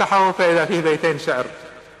 ففتحه فإذا فيه بيتين شعر: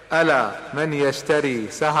 ألا من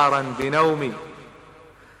يشتري سهرا بنومي،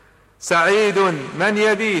 سعيد من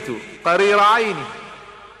يبيت قرير عيني.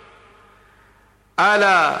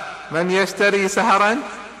 ألا من يشتري سهرا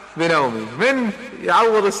بنومي، من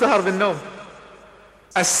يعوض السهر بالنوم؟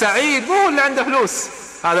 السعيد مو اللي عنده فلوس،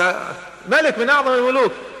 هذا ملك من أعظم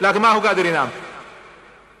الملوك لكن ما هو قادر ينام.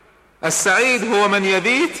 السعيد هو من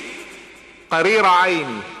يبيت قرير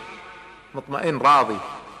عيني، مطمئن راضي.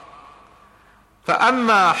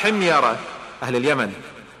 فأما حميرة أهل اليمن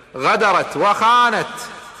غدرت وخانت،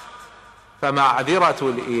 فمعذرة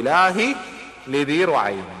الإله لذي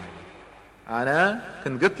رعين. أنا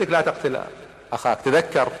كنت قلت لك لا تقتل أخاك،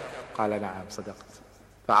 تذكر؟ قال نعم صدقت.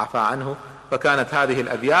 فعفى عنه. فكانت هذه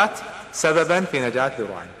الأبيات سببا في نجاة ذي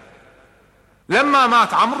رعين. لما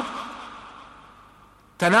مات عمرو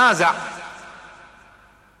تنازع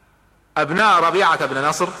أبناء ربيعة بن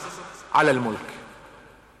نصر على الملك،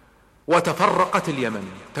 وتفرقت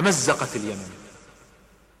اليمن، تمزقت اليمن،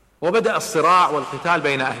 وبدأ الصراع والقتال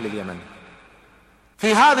بين أهل اليمن.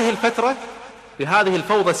 في هذه الفترة، في هذه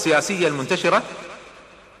الفوضى السياسية المنتشرة،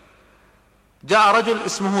 جاء رجل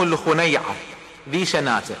اسمه لخنيعة ذي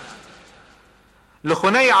شناتة.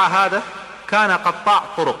 لخنيعة هذا كان قطاع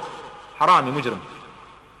طرق، حرامي مجرم،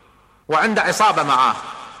 وعنده عصابة معاه،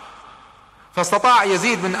 فاستطاع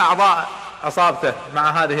يزيد من أعضاء عصابته مع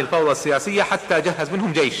هذه الفوضى السياسية حتى جهز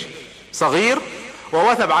منهم جيش صغير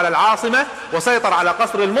ووثب على العاصمة وسيطر على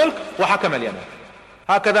قصر الملك وحكم اليمن.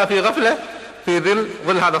 هكذا في غفلة، في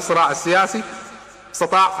ظل هذا الصراع السياسي،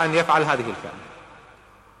 استطاع أن يفعل هذه الفعل.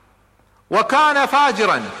 وكان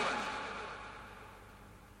فاجرا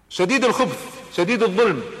شديد الخبث شديد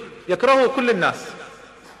الظلم، يكرهه كل الناس.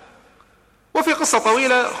 وفي قصة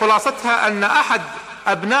طويلة خلاصتها أن أحد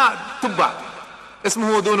أبناء تبع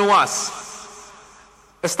اسمه ذو نواس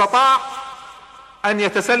استطاع أن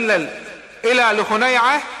يتسلل إلى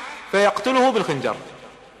لخنيعة فيقتله بالخنجر،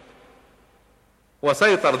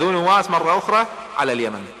 وسيطر ذو نواس مرة أخرى على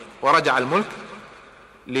اليمن، ورجع الملك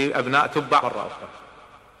لأبناء تبع مرة أخرى.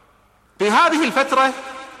 في هذه الفترة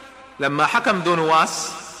لما حكم ذو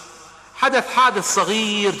نواس حدث حادث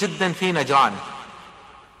صغير جدا في نجران،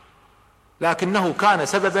 لكنه كان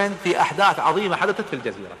سببا في أحداث عظيمة حدثت في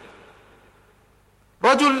الجزيرة.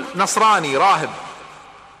 رجل نصراني راهب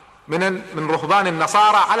من رهبان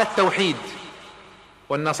النصارى على التوحيد،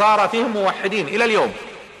 والنصارى فيهم موحدين إلى اليوم،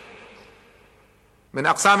 من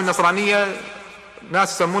أقسام النصرانية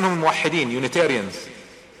ناس يسمونهم موحدين يونيتاريانز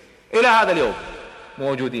إلى هذا اليوم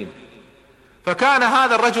موجودين. فكان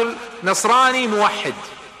هذا الرجل نصراني موحد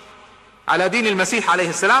على دين المسيح عليه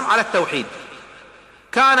السلام على التوحيد،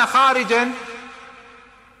 كان خارجا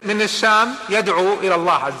من الشام يدعو إلى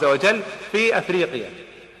الله عز وجل في أفريقيا،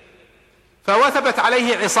 فوثبت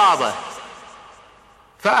عليه عصابة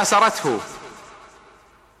فأسرته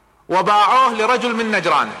وباعوه لرجل من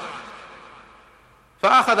نجران،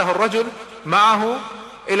 فأخذه الرجل معه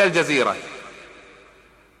إلى الجزيرة.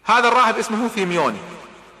 هذا الراهب اسمه فيميون،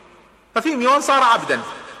 ففيميون صار عبدا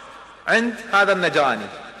عند هذا النجراني،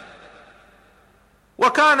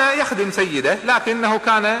 وكان يخدم سيده، لكنه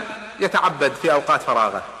كان يتعبد في أوقات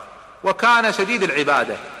فراغه، وكان شديد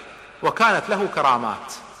العبادة، وكانت له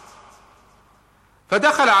كرامات.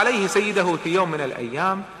 فدخل عليه سيده في يوم من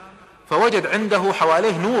الأيام فوجد عنده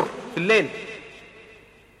حواليه نور في الليل،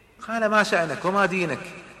 قال: ما شأنك وما دينك؟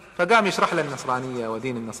 فقام يشرح له النصرانية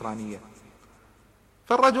ودين النصرانية.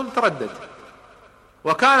 فالرجل تردد،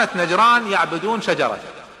 وكانت نجران يعبدون شجرة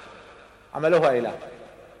عملوها إله.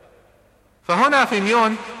 فهنا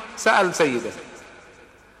فيميون سأل سيده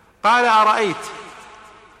قال: أرأيت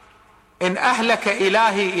إن أهلك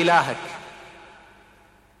إلهي إلهك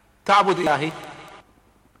تعبد إلهي؟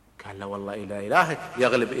 قال: لا والله إلهك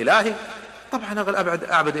يغلب إلهي، طبعا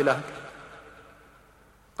أعبد إلهك.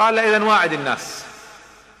 قال: إذن واعد الناس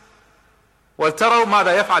ولتروا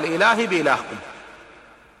ماذا يفعل إلهي بإلهكم.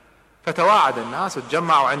 فتواعد الناس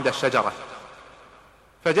وتجمعوا عند الشجرة،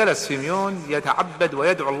 فجلس فيميون يتعبد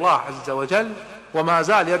ويدعو الله عز وجل، وما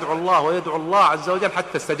زال يدعو الله ويدعو الله عز وجل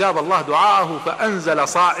حتى استجاب الله دعاءه، فأنزل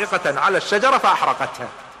صاعقة على الشجرة فأحرقتها،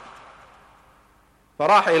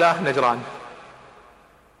 فراح إله نجران،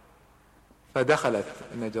 فدخلت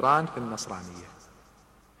نجران في النصرانية،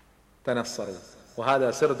 تنصروا.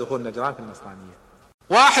 وهذا سر دخول نجران في النصرانية.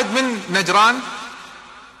 واحد من نجران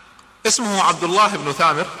اسمه عبد الله بن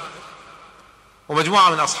ثامر ومجموعة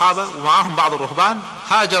من أصحابه ومعهم بعض الرهبان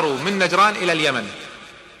هاجروا من نجران إلى اليمن،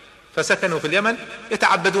 فسكنوا في اليمن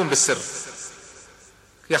يتعبدون بالسر،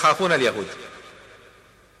 يخافون اليهود.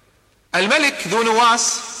 الملك ذو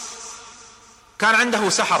نواس كان عنده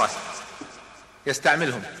سحرة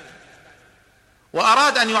يستعملهم،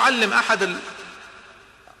 وأراد أن يعلم أحد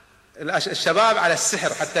الشباب على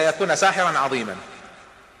السحر حتى يكون ساحرا عظيما،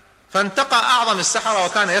 فانتقى أعظم السحرة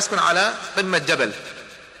وكان يسكن على قمة جبل،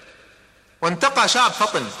 وانتقى شاب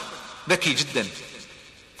فطن ذكي جدا،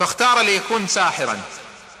 فاختار ليكون ساحرا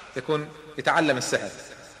يكون يتعلم السحر،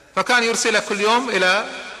 فكان يرسله كل يوم إلى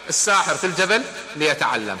الساحر في الجبل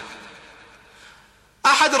ليتعلم.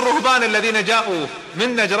 أحد الرهبان الذين جاءوا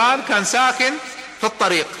من نجران كان ساكن في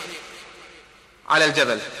الطريق على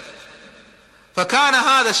الجبل، فكان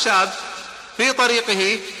هذا الشاب في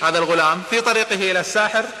طريقه، هذا الغلام في طريقه إلى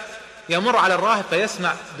الساحر يمر على الراهب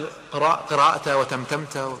فيسمع قراءته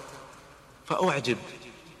وتمتمته فأعجب،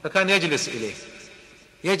 فكان يجلس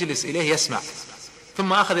إليه يسمع،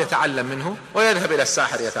 ثم أخذ يتعلم منه ويذهب إلى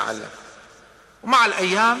الساحر يتعلم. ومع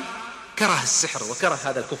الأيام كره السحر وكره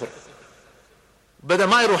هذا الكفر، بدأ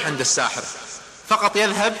ما يروح عند الساحر، فقط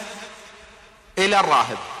يذهب إلى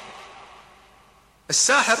الراهب.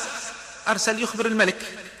 الساحر أرسل يخبر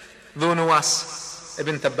الملك ذو نواس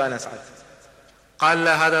ابن تبان أسعد، قال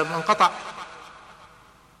له هذا انقطع.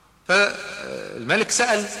 فالملك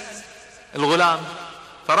سأل الغلام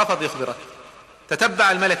فرفض يخبره،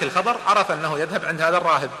 تتبع الملك الخبر، عرف أنه يذهب عند هذا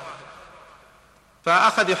الراهب،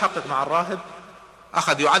 فأخذ يحقق مع الراهب،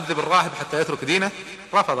 أخذ يعذب الراهب حتى يترك دينه،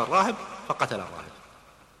 رفض الراهب فقتل الراهب.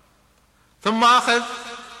 ثم أخذ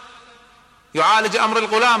يعالج أمر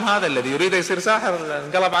الغلام هذا الذي يريد يصير ساحر،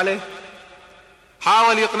 انقلب عليه،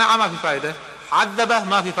 حاول يقنعه ما في فائدة، عذبه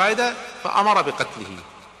ما في فائدة، فأمر بقتله.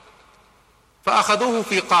 فأخذوه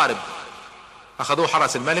في قارب، أخذوه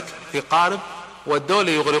حرس الملك في قارب ودوه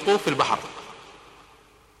ليغرقوه في البحر.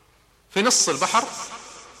 في نص البحر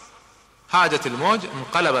هاجت الموج،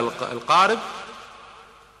 انقلب القارب،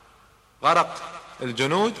 غرق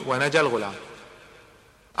الجنود ونجا الغلام.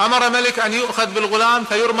 أمر ملك أن يؤخذ بالغلام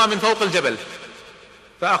فيرمى من فوق الجبل،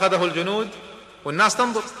 فأخذه الجنود والناس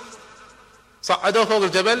تنظر، صعدوه فوق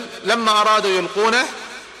الجبل. لما أرادوا يلقونه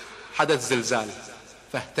حدث زلزال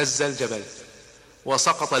فاهتز الجبل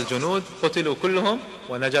وسقط الجنود، قتلوا كلهم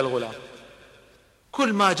ونجا الغلام.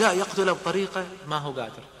 كل ما جاء يقتله بطريقة ما هو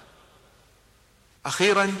قادر.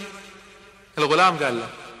 أخيرا الغلام قال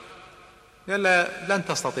له لن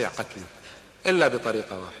تستطيع قتلي إلا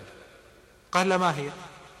بطريقة واحدة. قال له ما هي؟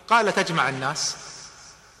 قال تجمع الناس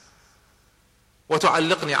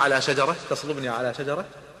وتعلقني على شجرة، تصلبني على شجرة،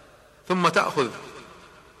 ثم تأخذ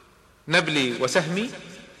نبلي وسهمي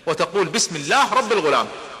وتقول بسم الله رب الغلام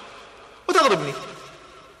وتضربني،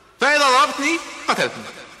 فإذا ضربتني قتلتني.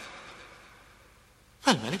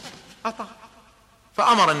 فالملك أطاع،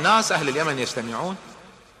 فأمر الناس أهل اليمن يجتمعون،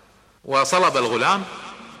 وصلب الغلام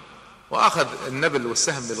وأخذ النبل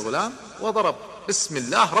والسهم بالغلام وضرب بسم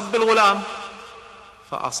الله رب الغلام،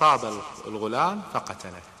 فأصاب الغلام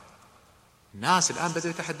فقتله. الناس الآن بدأوا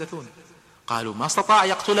يتحدثون، قالوا ما استطاع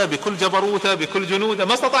يقتله بكل جبروته بكل جنوده،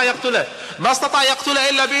 ما استطاع يقتله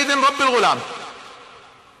إلا بإذن رب الغلام.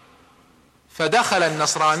 فدخل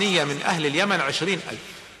النصرانية من أهل اليمن 20,000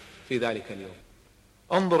 في ذلك اليوم.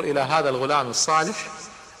 انظر إلى هذا الغلام الصالح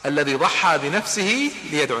الذي ضحى بنفسه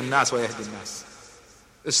ليدعو الناس ويهدي الناس،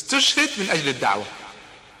 استشهد من أجل الدعوة.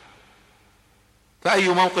 فأي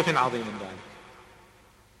موقف عظيم ذلك.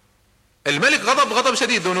 الملك غضب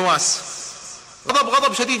شديد، ذو نواس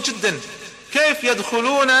غضب شديد جدا. كيف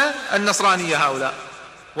يدخلون النصرانية هؤلاء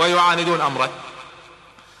ويعاندون أمره؟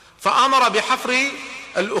 فأمر بحفر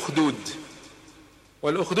الأخدود،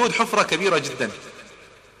 والأخدود حفرة كبيرة جدا،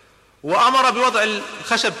 وأمر بوضع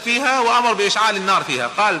الخشب فيها، وأمر بإشعال النار فيها.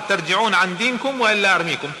 قال ترجعون عن دينكم وإلا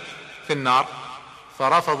أرميكم في النار.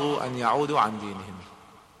 فرفضوا أن يعودوا عن دينهم،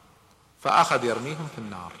 فأخذ يرميهم في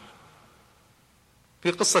النار.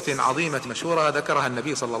 في قصة عظيمة مشهورة ذكرها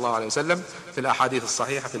النبي صلى الله عليه وسلم في الأحاديث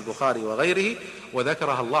الصحيحة في البخاري وغيره،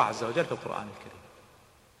 وذكرها الله عز وجل في القرآن الكريم،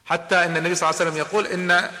 حتى أن النبي صلى الله عليه وسلم يقول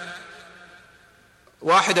إن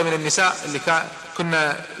واحدة من النساء اللي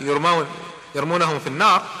كنا يرمونهم في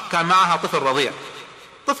النار كان معها طفل رضيع،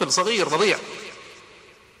 طفل صغير رضيع،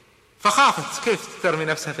 فخافت كيف ترمي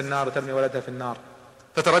نفسها في النار وترمي ولدها في النار،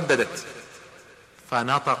 فترددت،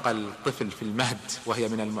 فنطق الطفل في المهد، وهي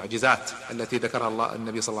من المعجزات التي ذكرها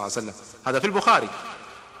النبي صلى الله عليه وسلم، هذا في البخاري.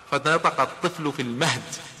 فنطق الطفل في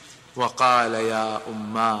المهد وقال يا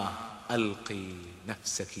أماه ألقي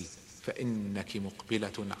نفسك فإنك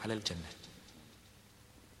مقبلة على الجنة.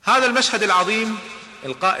 هذا المشهد العظيم،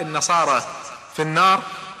 إلقاء النصارى في النار،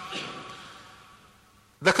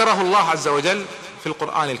 ذكره الله عز وجل في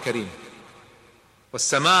القرآن الكريم: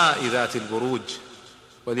 والسماء ذات البروج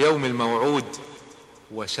واليوم الموعود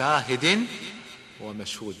وشاهد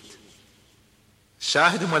ومشهود.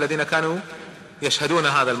 الشاهد هم الذين كانوا يشهدون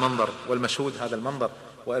هذا المنظر، والمشهود هذا المنظر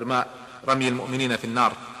وإرماء رمي المؤمنين في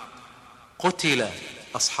النار. قتل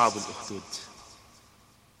أصحاب الأخدود.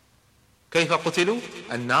 كيف قتلوا؟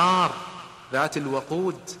 النار ذات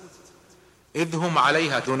الوقود، إذ هم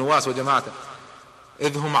عليها، ذو نواس وجماعته،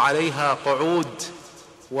 إذ هم عليها قعود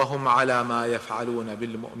وهم على ما يفعلون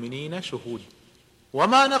بالمؤمنين شهود.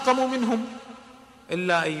 وما نقموا منهم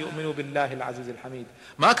إلا أن يؤمنوا بالله العزيز الحميد.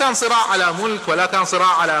 ما كان صراع على ملك ولا كان صراع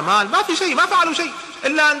على مال، ما في شيء، ما فعلوا شيء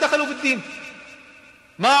إلا أن دخلوا بالدين،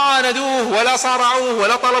 ما عاندوه ولا صارعوه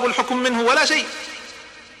ولا طلبوا الحكم منه ولا شيء.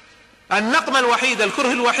 النقمة الوحيدة،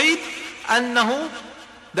 الكره الوحيد، أنه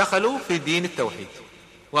دخلوا في دين التوحيد.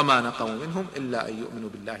 وما نقموا منهم إلا أن يؤمنوا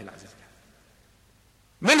بالله العزيز الحميد.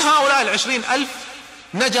 من هؤلاء 20,000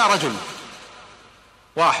 نجا رجل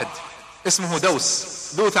واحد اسمه دوس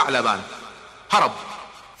ذو ثعلبان، هرب،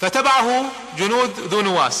 فتبعه جنود ذو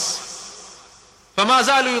نواس، فما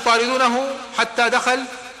زالوا يطاردونه حتى دخل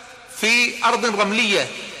في أرض رملية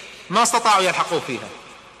ما استطاعوا يلحقوا فيها،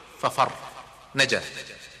 ففر،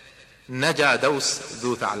 نجا دوس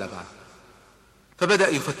ذو ثعلبان. فبدأ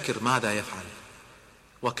يفكر ماذا يفعل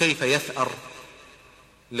وكيف يثأر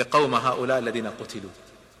لقوم هؤلاء الذين قتلوا.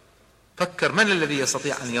 فكر من الذي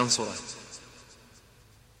يستطيع أن ينصره،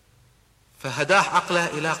 فهداه عقله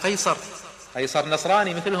إلى قيصر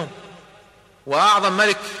نصراني مثلهم وأعظم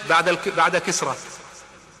ملك بعد كسرى.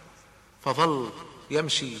 فظل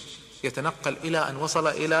يمشي يتنقل إلى أن وصل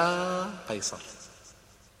إلى قيصر،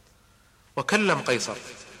 وكلم قيصر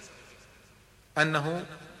أنه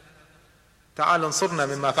تعال انصرنا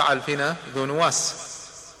مما فعل فينا ذو نواس،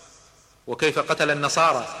 وكيف قتل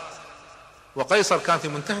النصارى، وقيصر كان في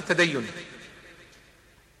منتهى التدين،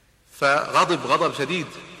 فغضب غضب شديد،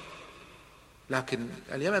 لكن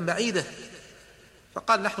اليمن بعيدة،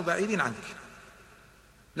 فقال نحن بعيدين عنك،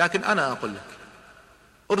 لكن أنا أقول لك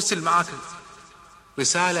أرسل معك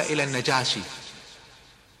رسالة إلى النجاشي،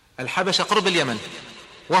 الحبشة قرب اليمن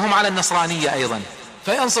وهم على النصرانية أيضا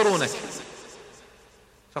فينصرونك.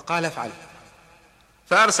 فقال افعل،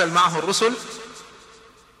 فأرسل معه الرسل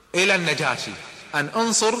إلى النجاشي أن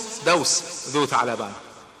انصر دوس ذو ثعلبان.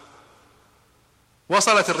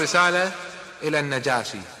 وصلت الرسالة إلى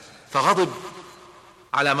النجاشي فغضب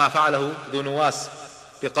على ما فعله ذو نواس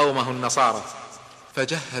بقومه النصارى،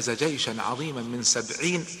 فجهز جيشا عظيما من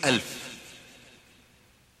 70,000.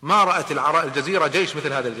 ما رأت الجزيرة جيش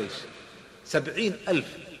مثل هذا الجيش، 70,000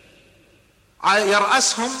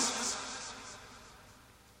 يرأسهم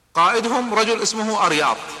قائدهم رجل اسمه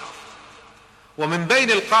أرياط، ومن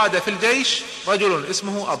بين القادة في الجيش رجل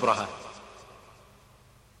اسمه أبرهة.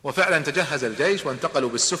 وفعلا تجهز الجيش وانتقلوا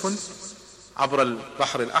بالسفن عبر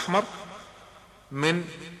البحر الأحمر من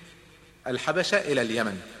الحبشة إلى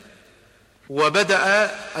اليمن، وبدأ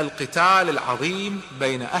القتال العظيم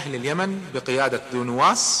بين أهل اليمن بقيادة ذو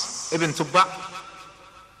نواس ابن تبع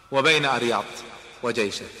وبين أرياط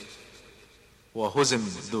وجيشه، وهزم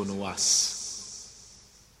ذو نواس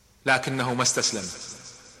لكنه ما استسلم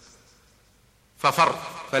ففر،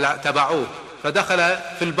 فلا تبعوه فدخل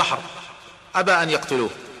في البحر، أبى أن يقتلوه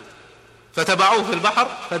فتبعوه في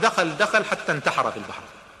البحر، فدخل حتى انتحر في البحر،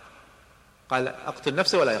 قال أقتل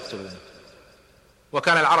نفسي ولا يقتلوني.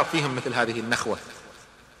 وكان العرب فيهم مثل هذه النخوة،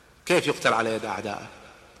 كيف يقتل على يد أعدائه.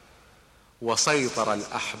 وسيطر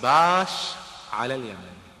الأحباش على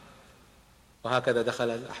اليمن، وهكذا دخل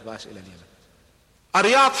الأحباش إلى اليمن.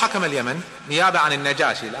 أرياط حكم اليمن نيابة عن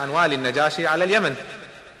النجاشي، الآن والي النجاشي على اليمن،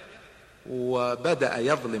 وبدأ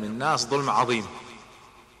يظلم الناس ظلم عظيم،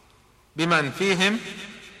 بمن فيهم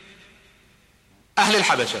أهل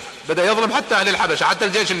الحبشة، بدأ يظلم حتى أهل الحبشة، حتى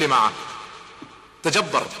الجيش اللي معه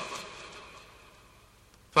تجبر.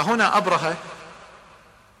 فهنا أبرهة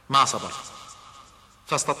ما صبر،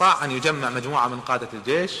 فاستطاع أن يجمع مجموعة من قادة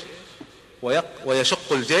الجيش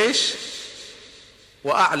ويشق الجيش،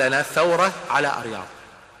 وأعلن الثورة على أرياط،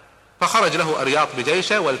 فخرج له أرياط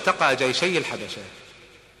بجيشه والتقى جيشي الحبشة،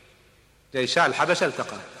 جيشا الحبشة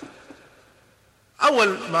التقى.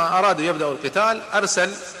 أول ما أرادوا يبدأوا القتال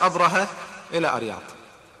أرسل أبرهة إلى أرياط،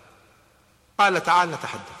 قال تعال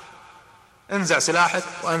نتحدث، انزع سلاحك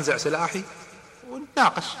وانزع سلاحي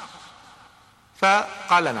ونتناقش.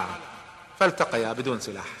 فقال نعم، فالتقيا بدون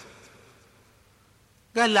سلاح.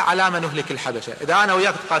 قال لا، على ما نهلك الحبشة؟ إذا أنا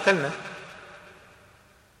وياك تقاتلنا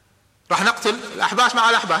راح نقتل الأحباش مع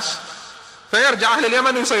الأحباش، فيرجع أهل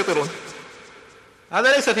اليمن ويسيطرون،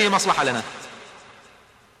 هذا ليس فيه مصلحة لنا.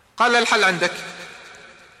 قال الحل عندك؟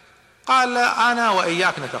 قال أنا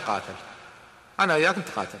وإياك نتقاتل، أنا وإياك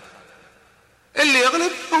نتقاتل، اللي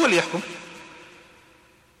يغلب هو اللي يحكم.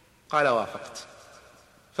 قال وافقت.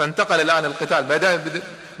 فانتقل الآن القتال،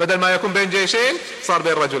 بدل ما يكون بين جيشين صار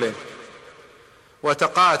بين رجلين،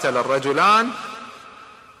 وتقاتل الرجلان،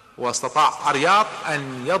 واستطاع أرياط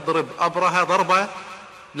أن يضرب أبرهة ضربة،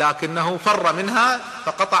 لكنه فر منها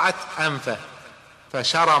فقطعت أنفه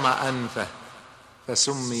فشرم أنفه،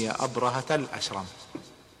 فسمي أبرهة الأشرم،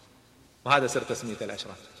 وهذا سر تسمية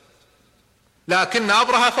الأشرم. لكن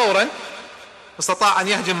أبرهة فورا استطاع أن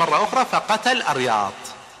يهجم مرة أخرى فقتل أرياط،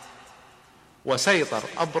 وسيطر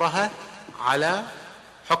أبرهة على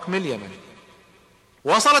حكم اليمن.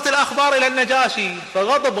 وصلت الأخبار إلى النجاشي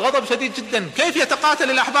فغضب غضب شديد جدا، كيف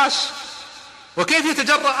يتقاتل الأحباش وكيف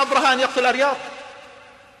يتجرأ أبرهة أن يقتل أرياط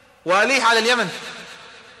واليه على اليمن.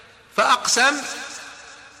 فأقسم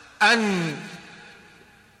أن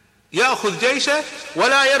يأخذ جيشه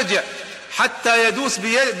ولا يرجع حتى يدوس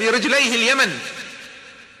برجليه اليمن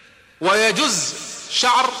ويجز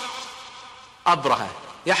شعر أبرهة،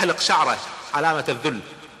 يحلق شعره علامة الذل.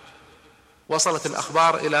 وصلت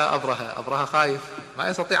الأخبار إلى أبرهة، أبرهة خايف ما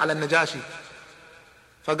يستطيع على النجاشي،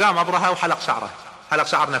 فقام أبرهة وحلق شعره، حلق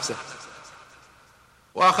شعر نفسه،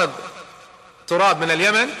 وأخذ تراب من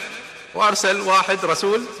اليمن وأرسل واحد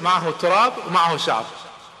رسول معه التراب ومعه الشعر،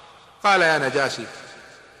 قال يا نجاشي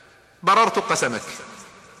بررت قسمك،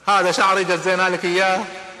 هذا شعري جزينا لك إياه،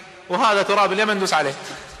 وهذا تراب اليمن دوس عليه،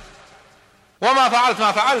 وما فعلت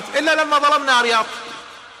ما فعلت إلا لما ظلمنا أرياط،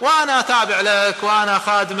 وأنا تابع لك وأنا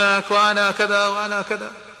خادمك وأنا كذا وأنا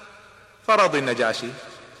كذا. فرضي النجاشي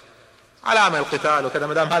على ما القتال وكذا،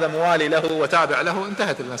 مدام هذا موالي له وتابع له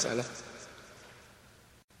انتهت المسألة.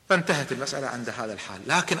 فانتهت المسألة عند هذا الحال.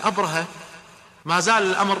 لكن أبرهة ما زال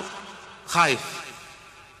الأمر خايف،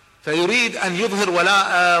 فيريد أن يظهر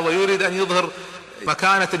ولاء ويريد أن يظهر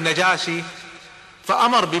مكانة النجاشي،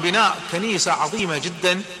 فأمر ببناء كنيسة عظيمة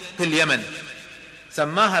جدا في اليمن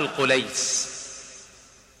سماها القليس.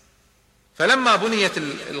 فلما بنيت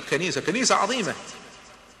الكنيسة، كنيسة عظيمة،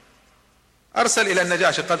 أرسل إلى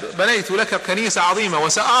النجاشي: قد بنيت لك كنيسة عظيمة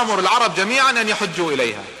وسآمر العرب جميعا أن يحجوا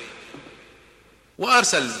إليها.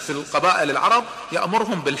 وأرسل في القبائل العرب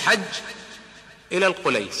يأمرهم بالحج إلى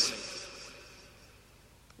القليس.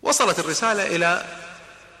 وصلت الرسالة إلى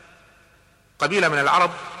قبيلة من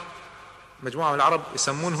العرب، مجموعة من العرب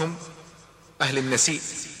يسمونهم أهل النسيء.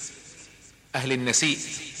 أهل النسيء،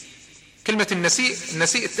 كلمة النسيء،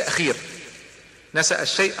 النسيء التأخير، نسأ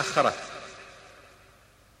الشيء أخره.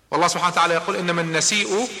 والله سبحانه وتعالى يقول: إنما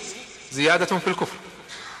النسيء زيادة في الكفر.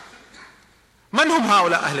 من هم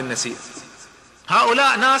هؤلاء أهل النسيء؟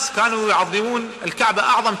 هؤلاء ناس كانوا يعظمون الكعبة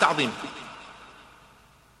أعظم تعظيم،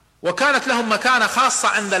 وكانت لهم مكانة خاصة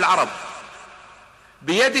عند العرب،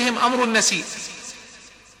 بيدهم أمر النسيء.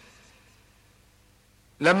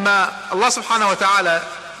 لما الله سبحانه وتعالى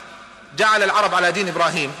جعل العرب على دين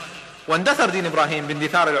إبراهيم واندثر دين إبراهيم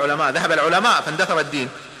باندثار العلماء، ذهب العلماء فاندثر الدين،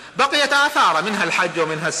 بقيت آثار، منها الحج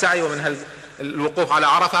ومنها السعي ومنها الوقوف على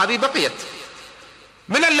عرفة، هذه بقيت.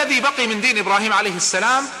 من الذي بقي من دين إبراهيم عليه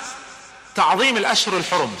السلام تعظيم الأشهر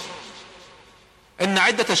الحرم. إن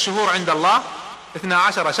عدة الشهور عند الله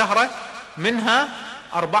 12 شهرا منها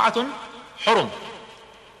 4 حرم.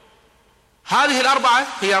 هذه الأربعة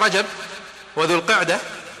هي رجب وذو القعدة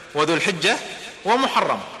وذو الحجة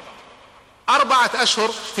ومحرم. 4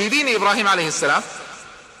 أشهر في دين إبراهيم عليه السلام،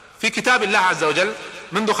 في كتاب الله عز وجل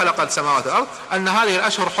منذ خلق السماوات والأرض، أن هذه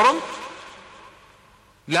الأشهر حرم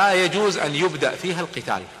لا يجوز أن يبدأ فيها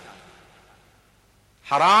القتال،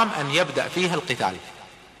 حرام أن يبدأ فيها القتال،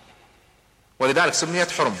 ولذلك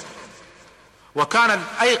سميت حرم. وكان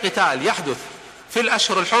أي قتال يحدث في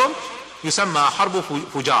الأشهر الحرم يسمى حرب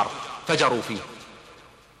فجار، فجروا فيه.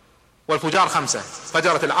 والفجار 5،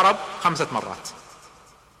 فجرت العرب 5 مرات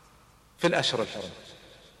في الأشهر الحرم.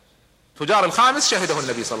 فجار الخامس شهده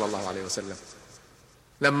النبي صلى الله عليه وسلم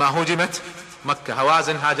لما هجمت مكة،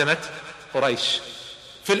 هوازن هاجمت قريش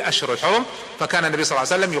في الأشهر الحرم، فكان النبي صلى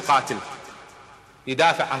الله عليه وسلم يقاتل،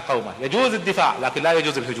 يدافع عن قومه. يجوز الدفاع لكن لا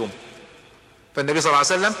يجوز الهجوم. فالنبي صلى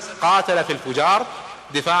الله عليه وسلم قاتل في الفجار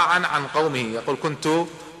دفاعا عن قومه، يقول: كنت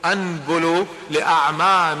أنبل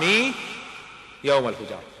لأعمامي يوم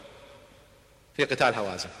الفجار، في قتال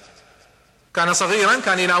هوازن. كان صغيرا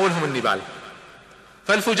كان يناولهم النبال.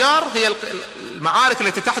 فالفجار هي المعارك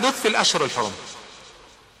التي تحدث في الأشهر الحرم.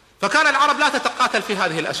 فكان العرب لا تتقاتل في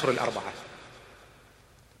هذه الأشهر ال4.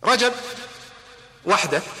 رجب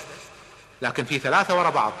وحده، لكن في 3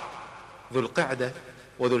 وراء بعض: ذو القعدة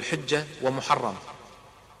وذو الحجة ومحرم.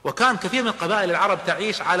 وكان كثير من قبائل العرب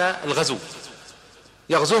تعيش على الغزو،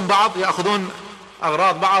 يغزون بعض، يأخذون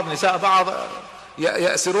أغراض بعض، نساء بعض،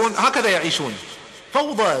 يأسرون، هكذا يعيشون،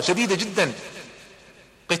 فوضى شديدة جدا،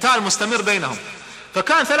 قتال مستمر بينهم.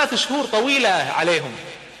 فكان 3 شهور طويلة عليهم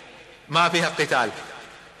ما فيها قتال.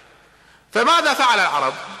 فماذا فعل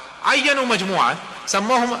العرب؟ عينوا مجموعة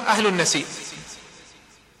سموهم أهل النسيء،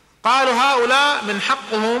 قالوا هؤلاء من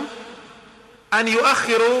حقهم أن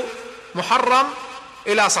يؤخروا محرم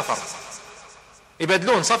إلى صفر،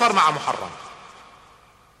 يبدلون صفر مع محرم،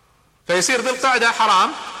 فيصير ذو القعدة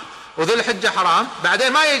حرام وذو الحجة حرام،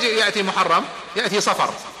 بعدين ما يجي يأتي محرم، يأتي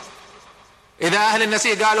صفر. إذا أهل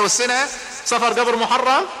النسيء قالوا السنة صفر قبل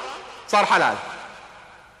محرم صار حلال،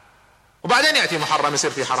 وبعدين يأتي محرم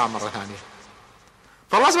يصير فيه حرام مرة ثانية.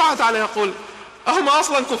 فالله سبحانه وتعالى يقول: هم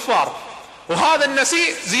أصلا كفار، وهذا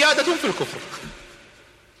النسيء زيادة في الكفر،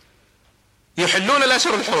 يحلون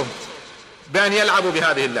الأشهر الحرم بأن يلعبوا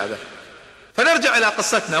بهذه اللعبة. فنرجع إلى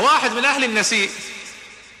قصتنا. واحد من أهل النسيء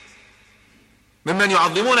ممن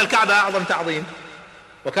يعظمون الكعبة أعظم تعظيم،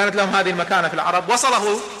 وكانت لهم هذه المكانة في العرب،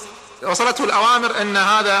 وصلته الأوامر أن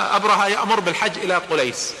هذا أبرهة يأمر بالحج إلى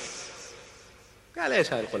قليس. قال: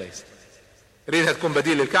 إيش هذه القليس؟ يريدها تكون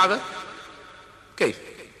بديل للكعبة؟ كيف؟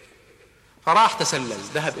 فراح تسلل،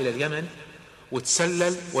 ذهب إلى اليمن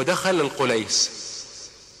وتسلل ودخل القليس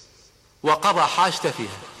وقضى حاجته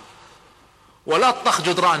فيها، ولطخ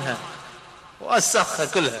جدرانها وأسخها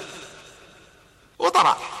كلها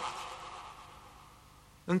وطلع.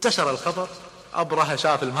 انتشر الخبر، أبرهة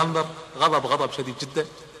شاف المنظر، غضب شديد جدا.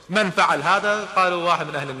 من فعل هذا؟ قالوا: واحد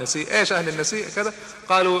من أهل النسيء. إيش أهل النسيء كذا؟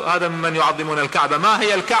 قالوا: هذا ممن يعظمون الكعبة. ما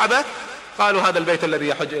هي الكعبة؟ قالوا: هذا البيت الذي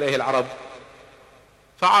يحج إليه العرب.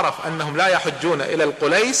 فعرف أنهم لا يحجون إلى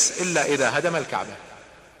القليس إلا إذا هدم الكعبة،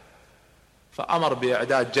 فأمر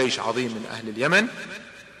بإعداد جيش عظيم من أهل اليمن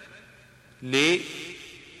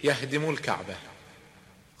ليهدموا الكعبة.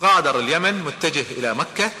 غادر اليمن متجه إلى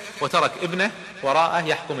مكة، وترك ابنه وراءه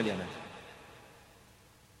يحكم اليمن،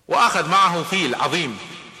 وأخذ معه فيل عظيم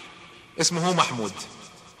اسمه محمود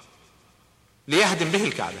ليهدم به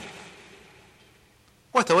الكعبة.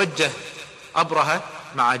 وتوجه أبرهة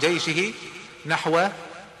مع جيشه نحو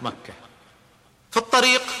مكة. في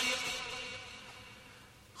الطريق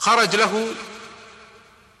خرج له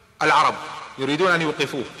العرب يريدون أن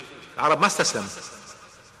يوقفوه، العرب ما استسلموا.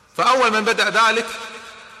 فأول من بدأ ذلك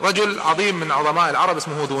رجل عظيم من عظماء العرب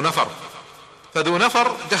اسمه ذو نفر. فذو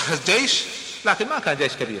نفر جهز جيش، لكن ما كان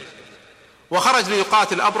جيش كبير، وخرج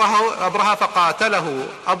ليقاتل أبرهة فقاتله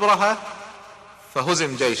أبرهة،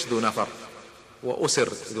 فهزم جيش ذو نفر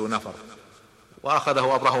وأسر ذو نفر،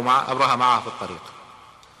 وأخذه أبرهة معه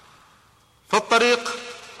في الطريق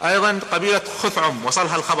أيضا قبيلة خثعم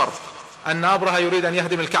وصلها الخبر أن أبرهة يريد أن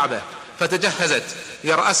يهدم الكعبة، فتجهزت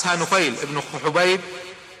يرأسها نفيل ابن حبيب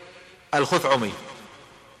الخثعمي،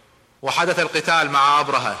 وحدث القتال مع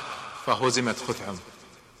أبرهة فهزمت خثعم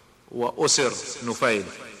وأسر نفيل.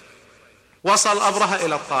 وصل أبرهة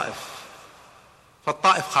إلى الطائف،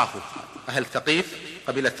 فالطائف خافوا، أهل ثقيف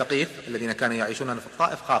قبيلة ثقيف الذين كانوا يعيشون في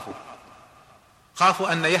الطائف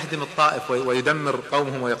خافوا أن يهدم الطائف ويدمر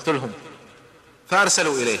قومهم ويقتلهم،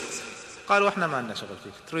 فأرسلوا إليه قالوا احنا ما لنا شغل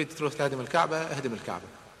فيك، تريد تروح تهدم الكعبة اهدم الكعبة،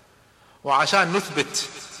 وعشان نثبت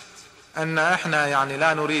أن احنا يعني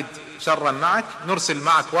لا نريد شرا معك نرسل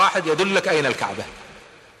معك واحد يدلك أين الكعبة.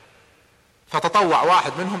 فتطوع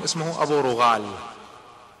واحد منهم اسمه أبو رغال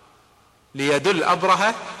ليدل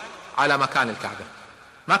أبرهة على مكان الكعبة.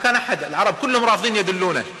 ما كان أحد، العرب كلهم رافضين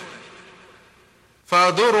يدلونه،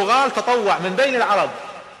 فذو رغال تطوع من بين العرب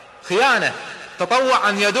خيانة، تطوع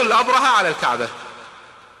أن يدل أبرهة على الكعبة.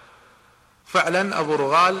 فعلا أبو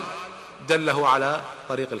رغال دله على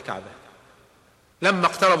طريق الكعبة. لما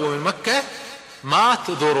اقتربوا من مكة مات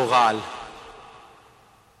ذو رغال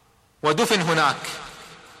ودفن هناك،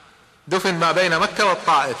 دفن ما بين مكة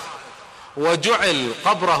والطائف، وجعل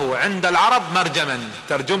قبره عند العرب مرجما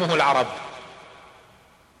ترجمه العرب.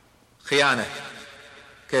 خيانة،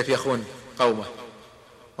 كيف يخون قومه.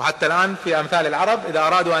 وحتى الآن في أمثال العرب إذا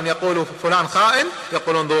أرادوا أن يقولوا فلان خائن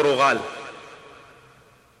يقولون ذو رغال.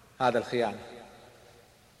 هذا الخيانة،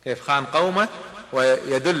 كيف خان قومه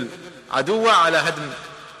ويدل عدوه على هدم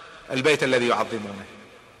البيت الذي يعظمونه.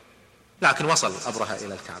 لكن وصل أبرهة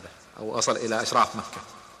إلى الكعبة أو وصل إلى أشراف مكة.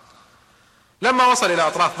 لما وصل إلى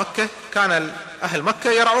أطراف مكة كان أهل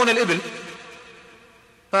مكة يرعون الإبل،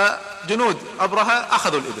 فجنود أبرهة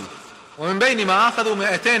أخذوا الإبل، ومن بين ما أخذوا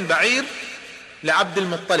 200 بعير لعبد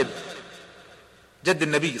المطلب جد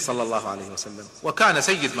النبي صلى الله عليه وسلم، وكان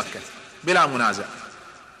سيد مكة بلا منازع.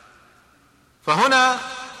 فهنا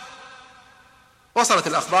وصلت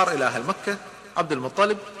الأخبار إلى أهل مكة. عبد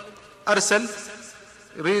المطلب أرسل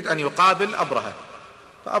يريد أن يقابل أبرهة،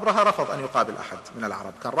 فأبرهة رفض أن يقابل أحد من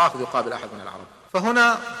العرب، كان رافض يقابل أحد من العرب.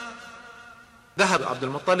 فهنا ذهب عبد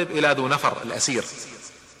المطلب إلى ذو نفر الأسير،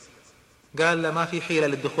 قال له ما في حيلة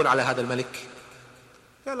للدخول على هذا الملك؟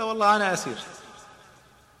 قال له والله أنا أسير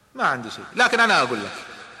ما عندي شيء، لكن أنا أقول لك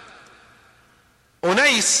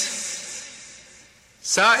أنيس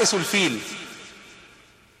سائس الفيل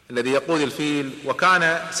الذي يقود الفيل،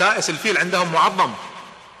 وكان سائس الفيل عندهم معظم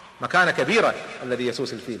مكانة كبيرة الذي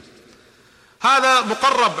يسوس الفيل، هذا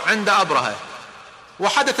مقرب عند أبرهة،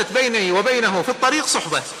 وحدثت بيني وبينه في الطريق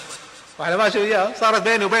صحبة، واحنا ماشي وياه صارت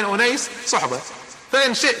بيني وبين أنيس صحبة،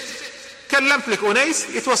 فإن شئت كلمت لك أنيس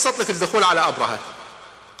يتوسط لك الدخول على أبرهة.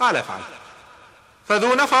 قال افعل.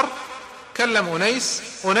 فذو نفر كلم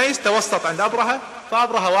أنيس توسط عند أبرهة،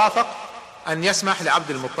 فأبرهة وافق أن يسمح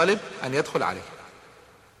لعبد المطلب أن يدخل عليه.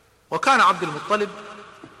 وكان عبد المطلب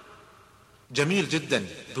جميل جدا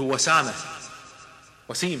ذو وسامة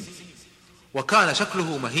وسيم، وكان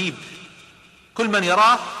شكله مهيب، كل من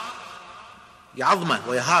يراه يعظمه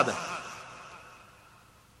ويهابه.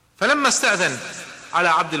 فلما استأذن على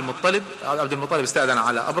عبد المطلب استأذن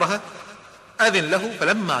على أبرهة، أذن له،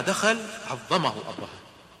 فلما دخل عظمه أبرهة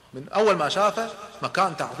من أول ما شافه،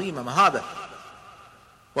 مكان تعظيمه مهابة.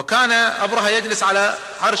 وكان أبرهة يجلس على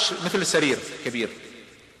عرش مثل السرير كبير،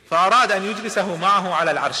 فأراد أن يجلسه معه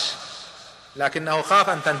على العرش، لكنه خاف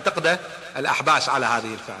أن تنتقد الأحباش على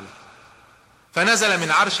هذه الفعلة، فنزل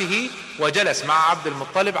من عرشه وجلس مع عبد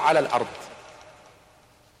المطلب على الأرض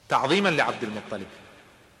تعظيما لعبد المطلب.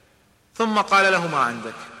 ثم قال له ما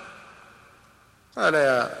عندك؟ قال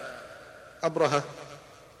يا أبرهة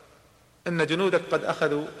إن جنودك قد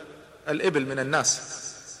أخذوا الإبل من الناس،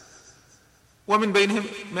 ومن بينهم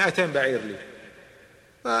 200 بعير لي،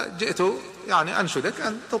 فجئت يعني أنشدك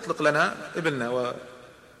أن تطلق لنا إبلنا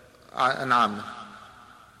وأنعامنا.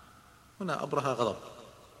 هنا أبرهة غضب،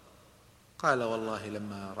 قال والله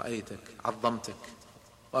لما رأيتك عظمتك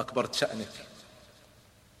وأكبرت شأنك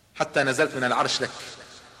حتى نزلت من العرش لك،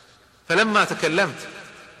 فلما تكلمت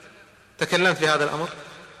في هذا الأمر،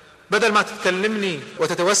 بدل ما تتكلمني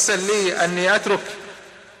وتتوسل لي أني أترك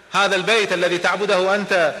هذا البيت الذي تعبده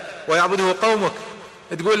أنت ويعبده قومك،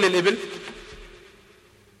 تقول لي الإبل.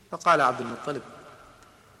 فقال عبد المطلب: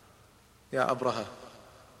 يا أبرهة،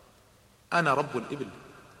 أنا رب الإبل،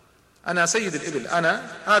 أنا سيد الإبل،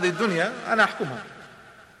 أنا هذه الدنيا أنا أحكمها،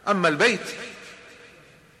 أما البيت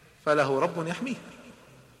فله رب يحميه،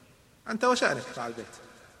 أنت وشأنك مع البيت،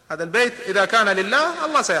 هذا البيت إذا كان لله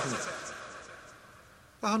الله سيحميه.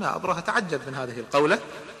 فهنا أبرهة تعجب من هذه القولة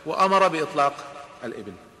وأمر بإطلاق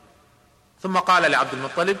الإبل، ثم قال لعبد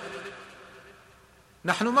المطلب: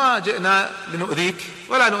 نحن ما جئنا لنؤذيك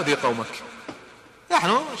ولا نؤذي قومك،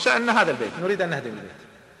 نحن شأننا هذا البيت، نريد أن نهدم البيت،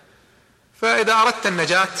 فإذا أردت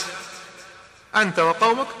النجاة أنت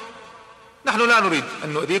وقومك نحن لا نريد أن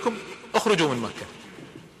نؤذيكم، اخرجوا من مكة،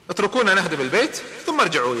 اتركونا نهدم البيت ثم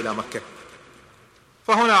ارجعوا إلى مكة.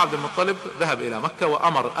 فهنا عبد المطلب ذهب إلى مكة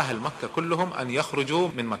وأمر أهل مكة كلهم أن يخرجوا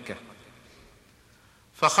من مكة.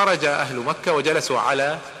 فخرج أهل مكة وجلسوا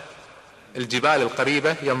على الجبال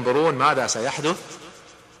القريبة ينظرون ماذا سيحدث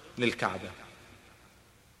للكعبة،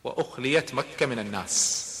 وأخليت مكة من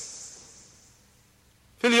الناس.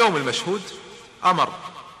 في اليوم المشهود أمر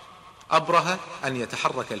أبرهة أن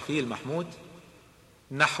يتحرك الفيل محمود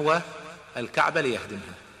نحو الكعبة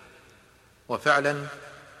ليهدمها، وفعلا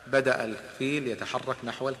بدأ الفيل يتحرك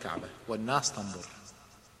نحو الكعبة والناس تنظر.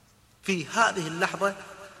 في هذه اللحظة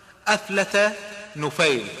أفلت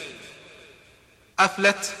نفيل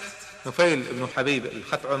بن حبيب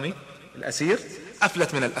الخثعمي الأسير،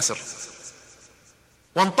 أفلت من الأسر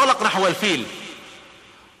وانطلق نحو الفيل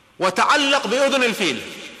وتعلق بأذن الفيل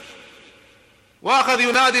وأخذ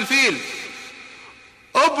ينادي الفيل: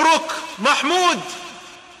 ابرك محمود،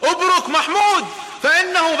 ابرك محمود،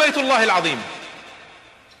 فإنه بيت الله العظيم.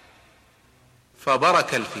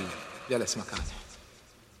 فبرك الفيل، جلس مكانه.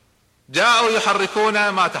 جاءوا يحركون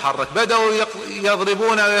ما تحرك، بدأوا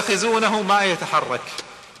يضربون ويخزونه ما يتحرك.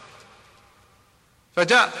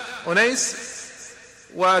 فجاء أنيس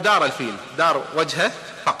ودار الفيل، دار وجهه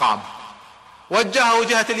فقام، وجهه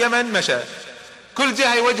جهة اليمن مشى، كل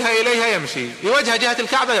جهة يوجه إليها يمشي، يوجه جهة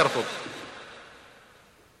الكعبة يرفض،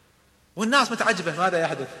 والناس متعجبة ماذا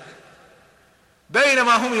يحدث.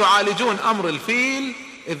 بينما هم يعالجون أمر الفيل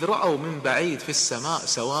إذ رأوا من بعيد في السماء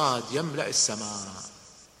سواد يملأ السماء،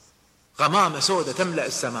 غمامة سودة تملأ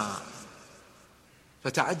السماء،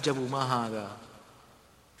 فتعجبوا ما هذا.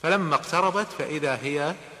 فلما اقتربت فإذا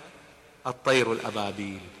هي الطير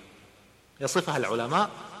الأبابيل، يصفها العلماء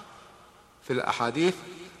في الأحاديث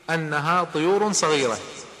أنها طيور صغيرة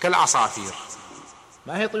كالعصافير،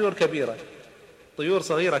 ما هي طيور كبيرة، طيور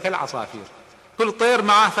صغيرة كالعصافير. كل طير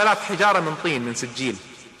معه 3 حجارة من طين من سجيل،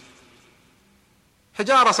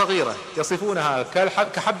 حجارة صغيرة يصفونها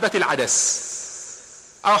كحبة العدس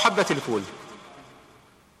أو حبة الفول،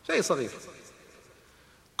 شيء صغير.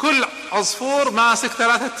 كل عصفور ماسك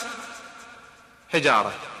 3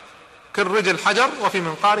 حجارة، كل رجل حجر وفي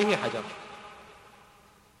منقاره حجر.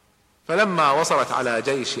 فلما وصلت على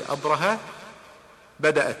جيش أبرهة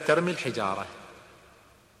بدأت ترمي الحجارة،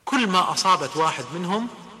 كل ما أصابت واحد منهم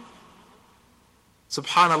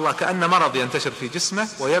سبحان الله كأن مرض ينتشر في جسمه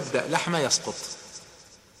ويبدأ لحمه يسقط،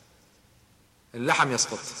 اللحم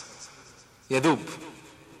يسقط يذوب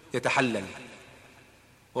يتحلل،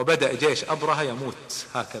 وبدأ جيش أبرهة يموت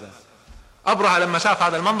هكذا. أبرهة لما شاف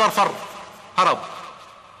هذا المنظر هرب،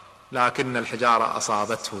 لكن الحجارة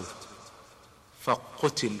أصابته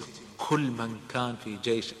فقتل كل من كان في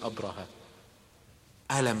جيش أبرهة.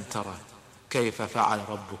 ألم ترى كيف فعل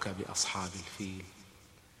ربك بأصحاب الفيل،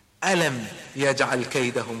 ألم يجعل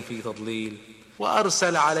كيدهم في تضليل،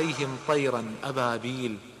 وأرسل عليهم طيرا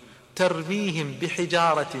أبابيل ترميهم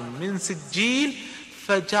بحجارة من سجيل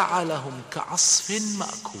فجعلهم كعصف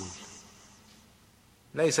مأكول.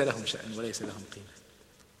 ليس لهم شأن وليس لهم قيمة،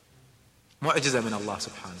 معجزة من الله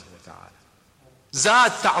سبحانه وتعالى.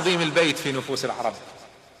 زاد تعظيم البيت في نفوس العرب،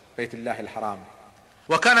 بيت الله الحرام.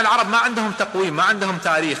 وكان العرب ما عندهم تقويم، ما عندهم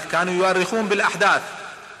تاريخ، كانوا يؤرخون بالأحداث،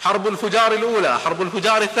 حرب الفجار الأولى، حرب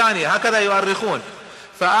الفجار الثانية، هكذا يؤرخون.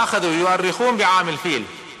 فأخذوا يؤرخون بعام الفيل،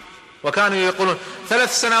 وكانوا يقولون 3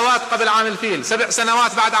 سنوات قبل عام الفيل، 7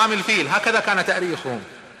 سنوات بعد عام الفيل، هكذا كان تاريخهم،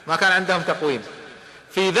 ما كان عندهم تقويم.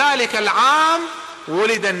 في ذلك العام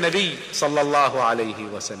ولد النبي صلى الله عليه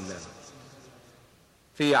وسلم،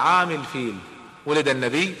 في عام الفيل ولد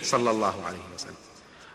النبي صلى الله عليه وسلم.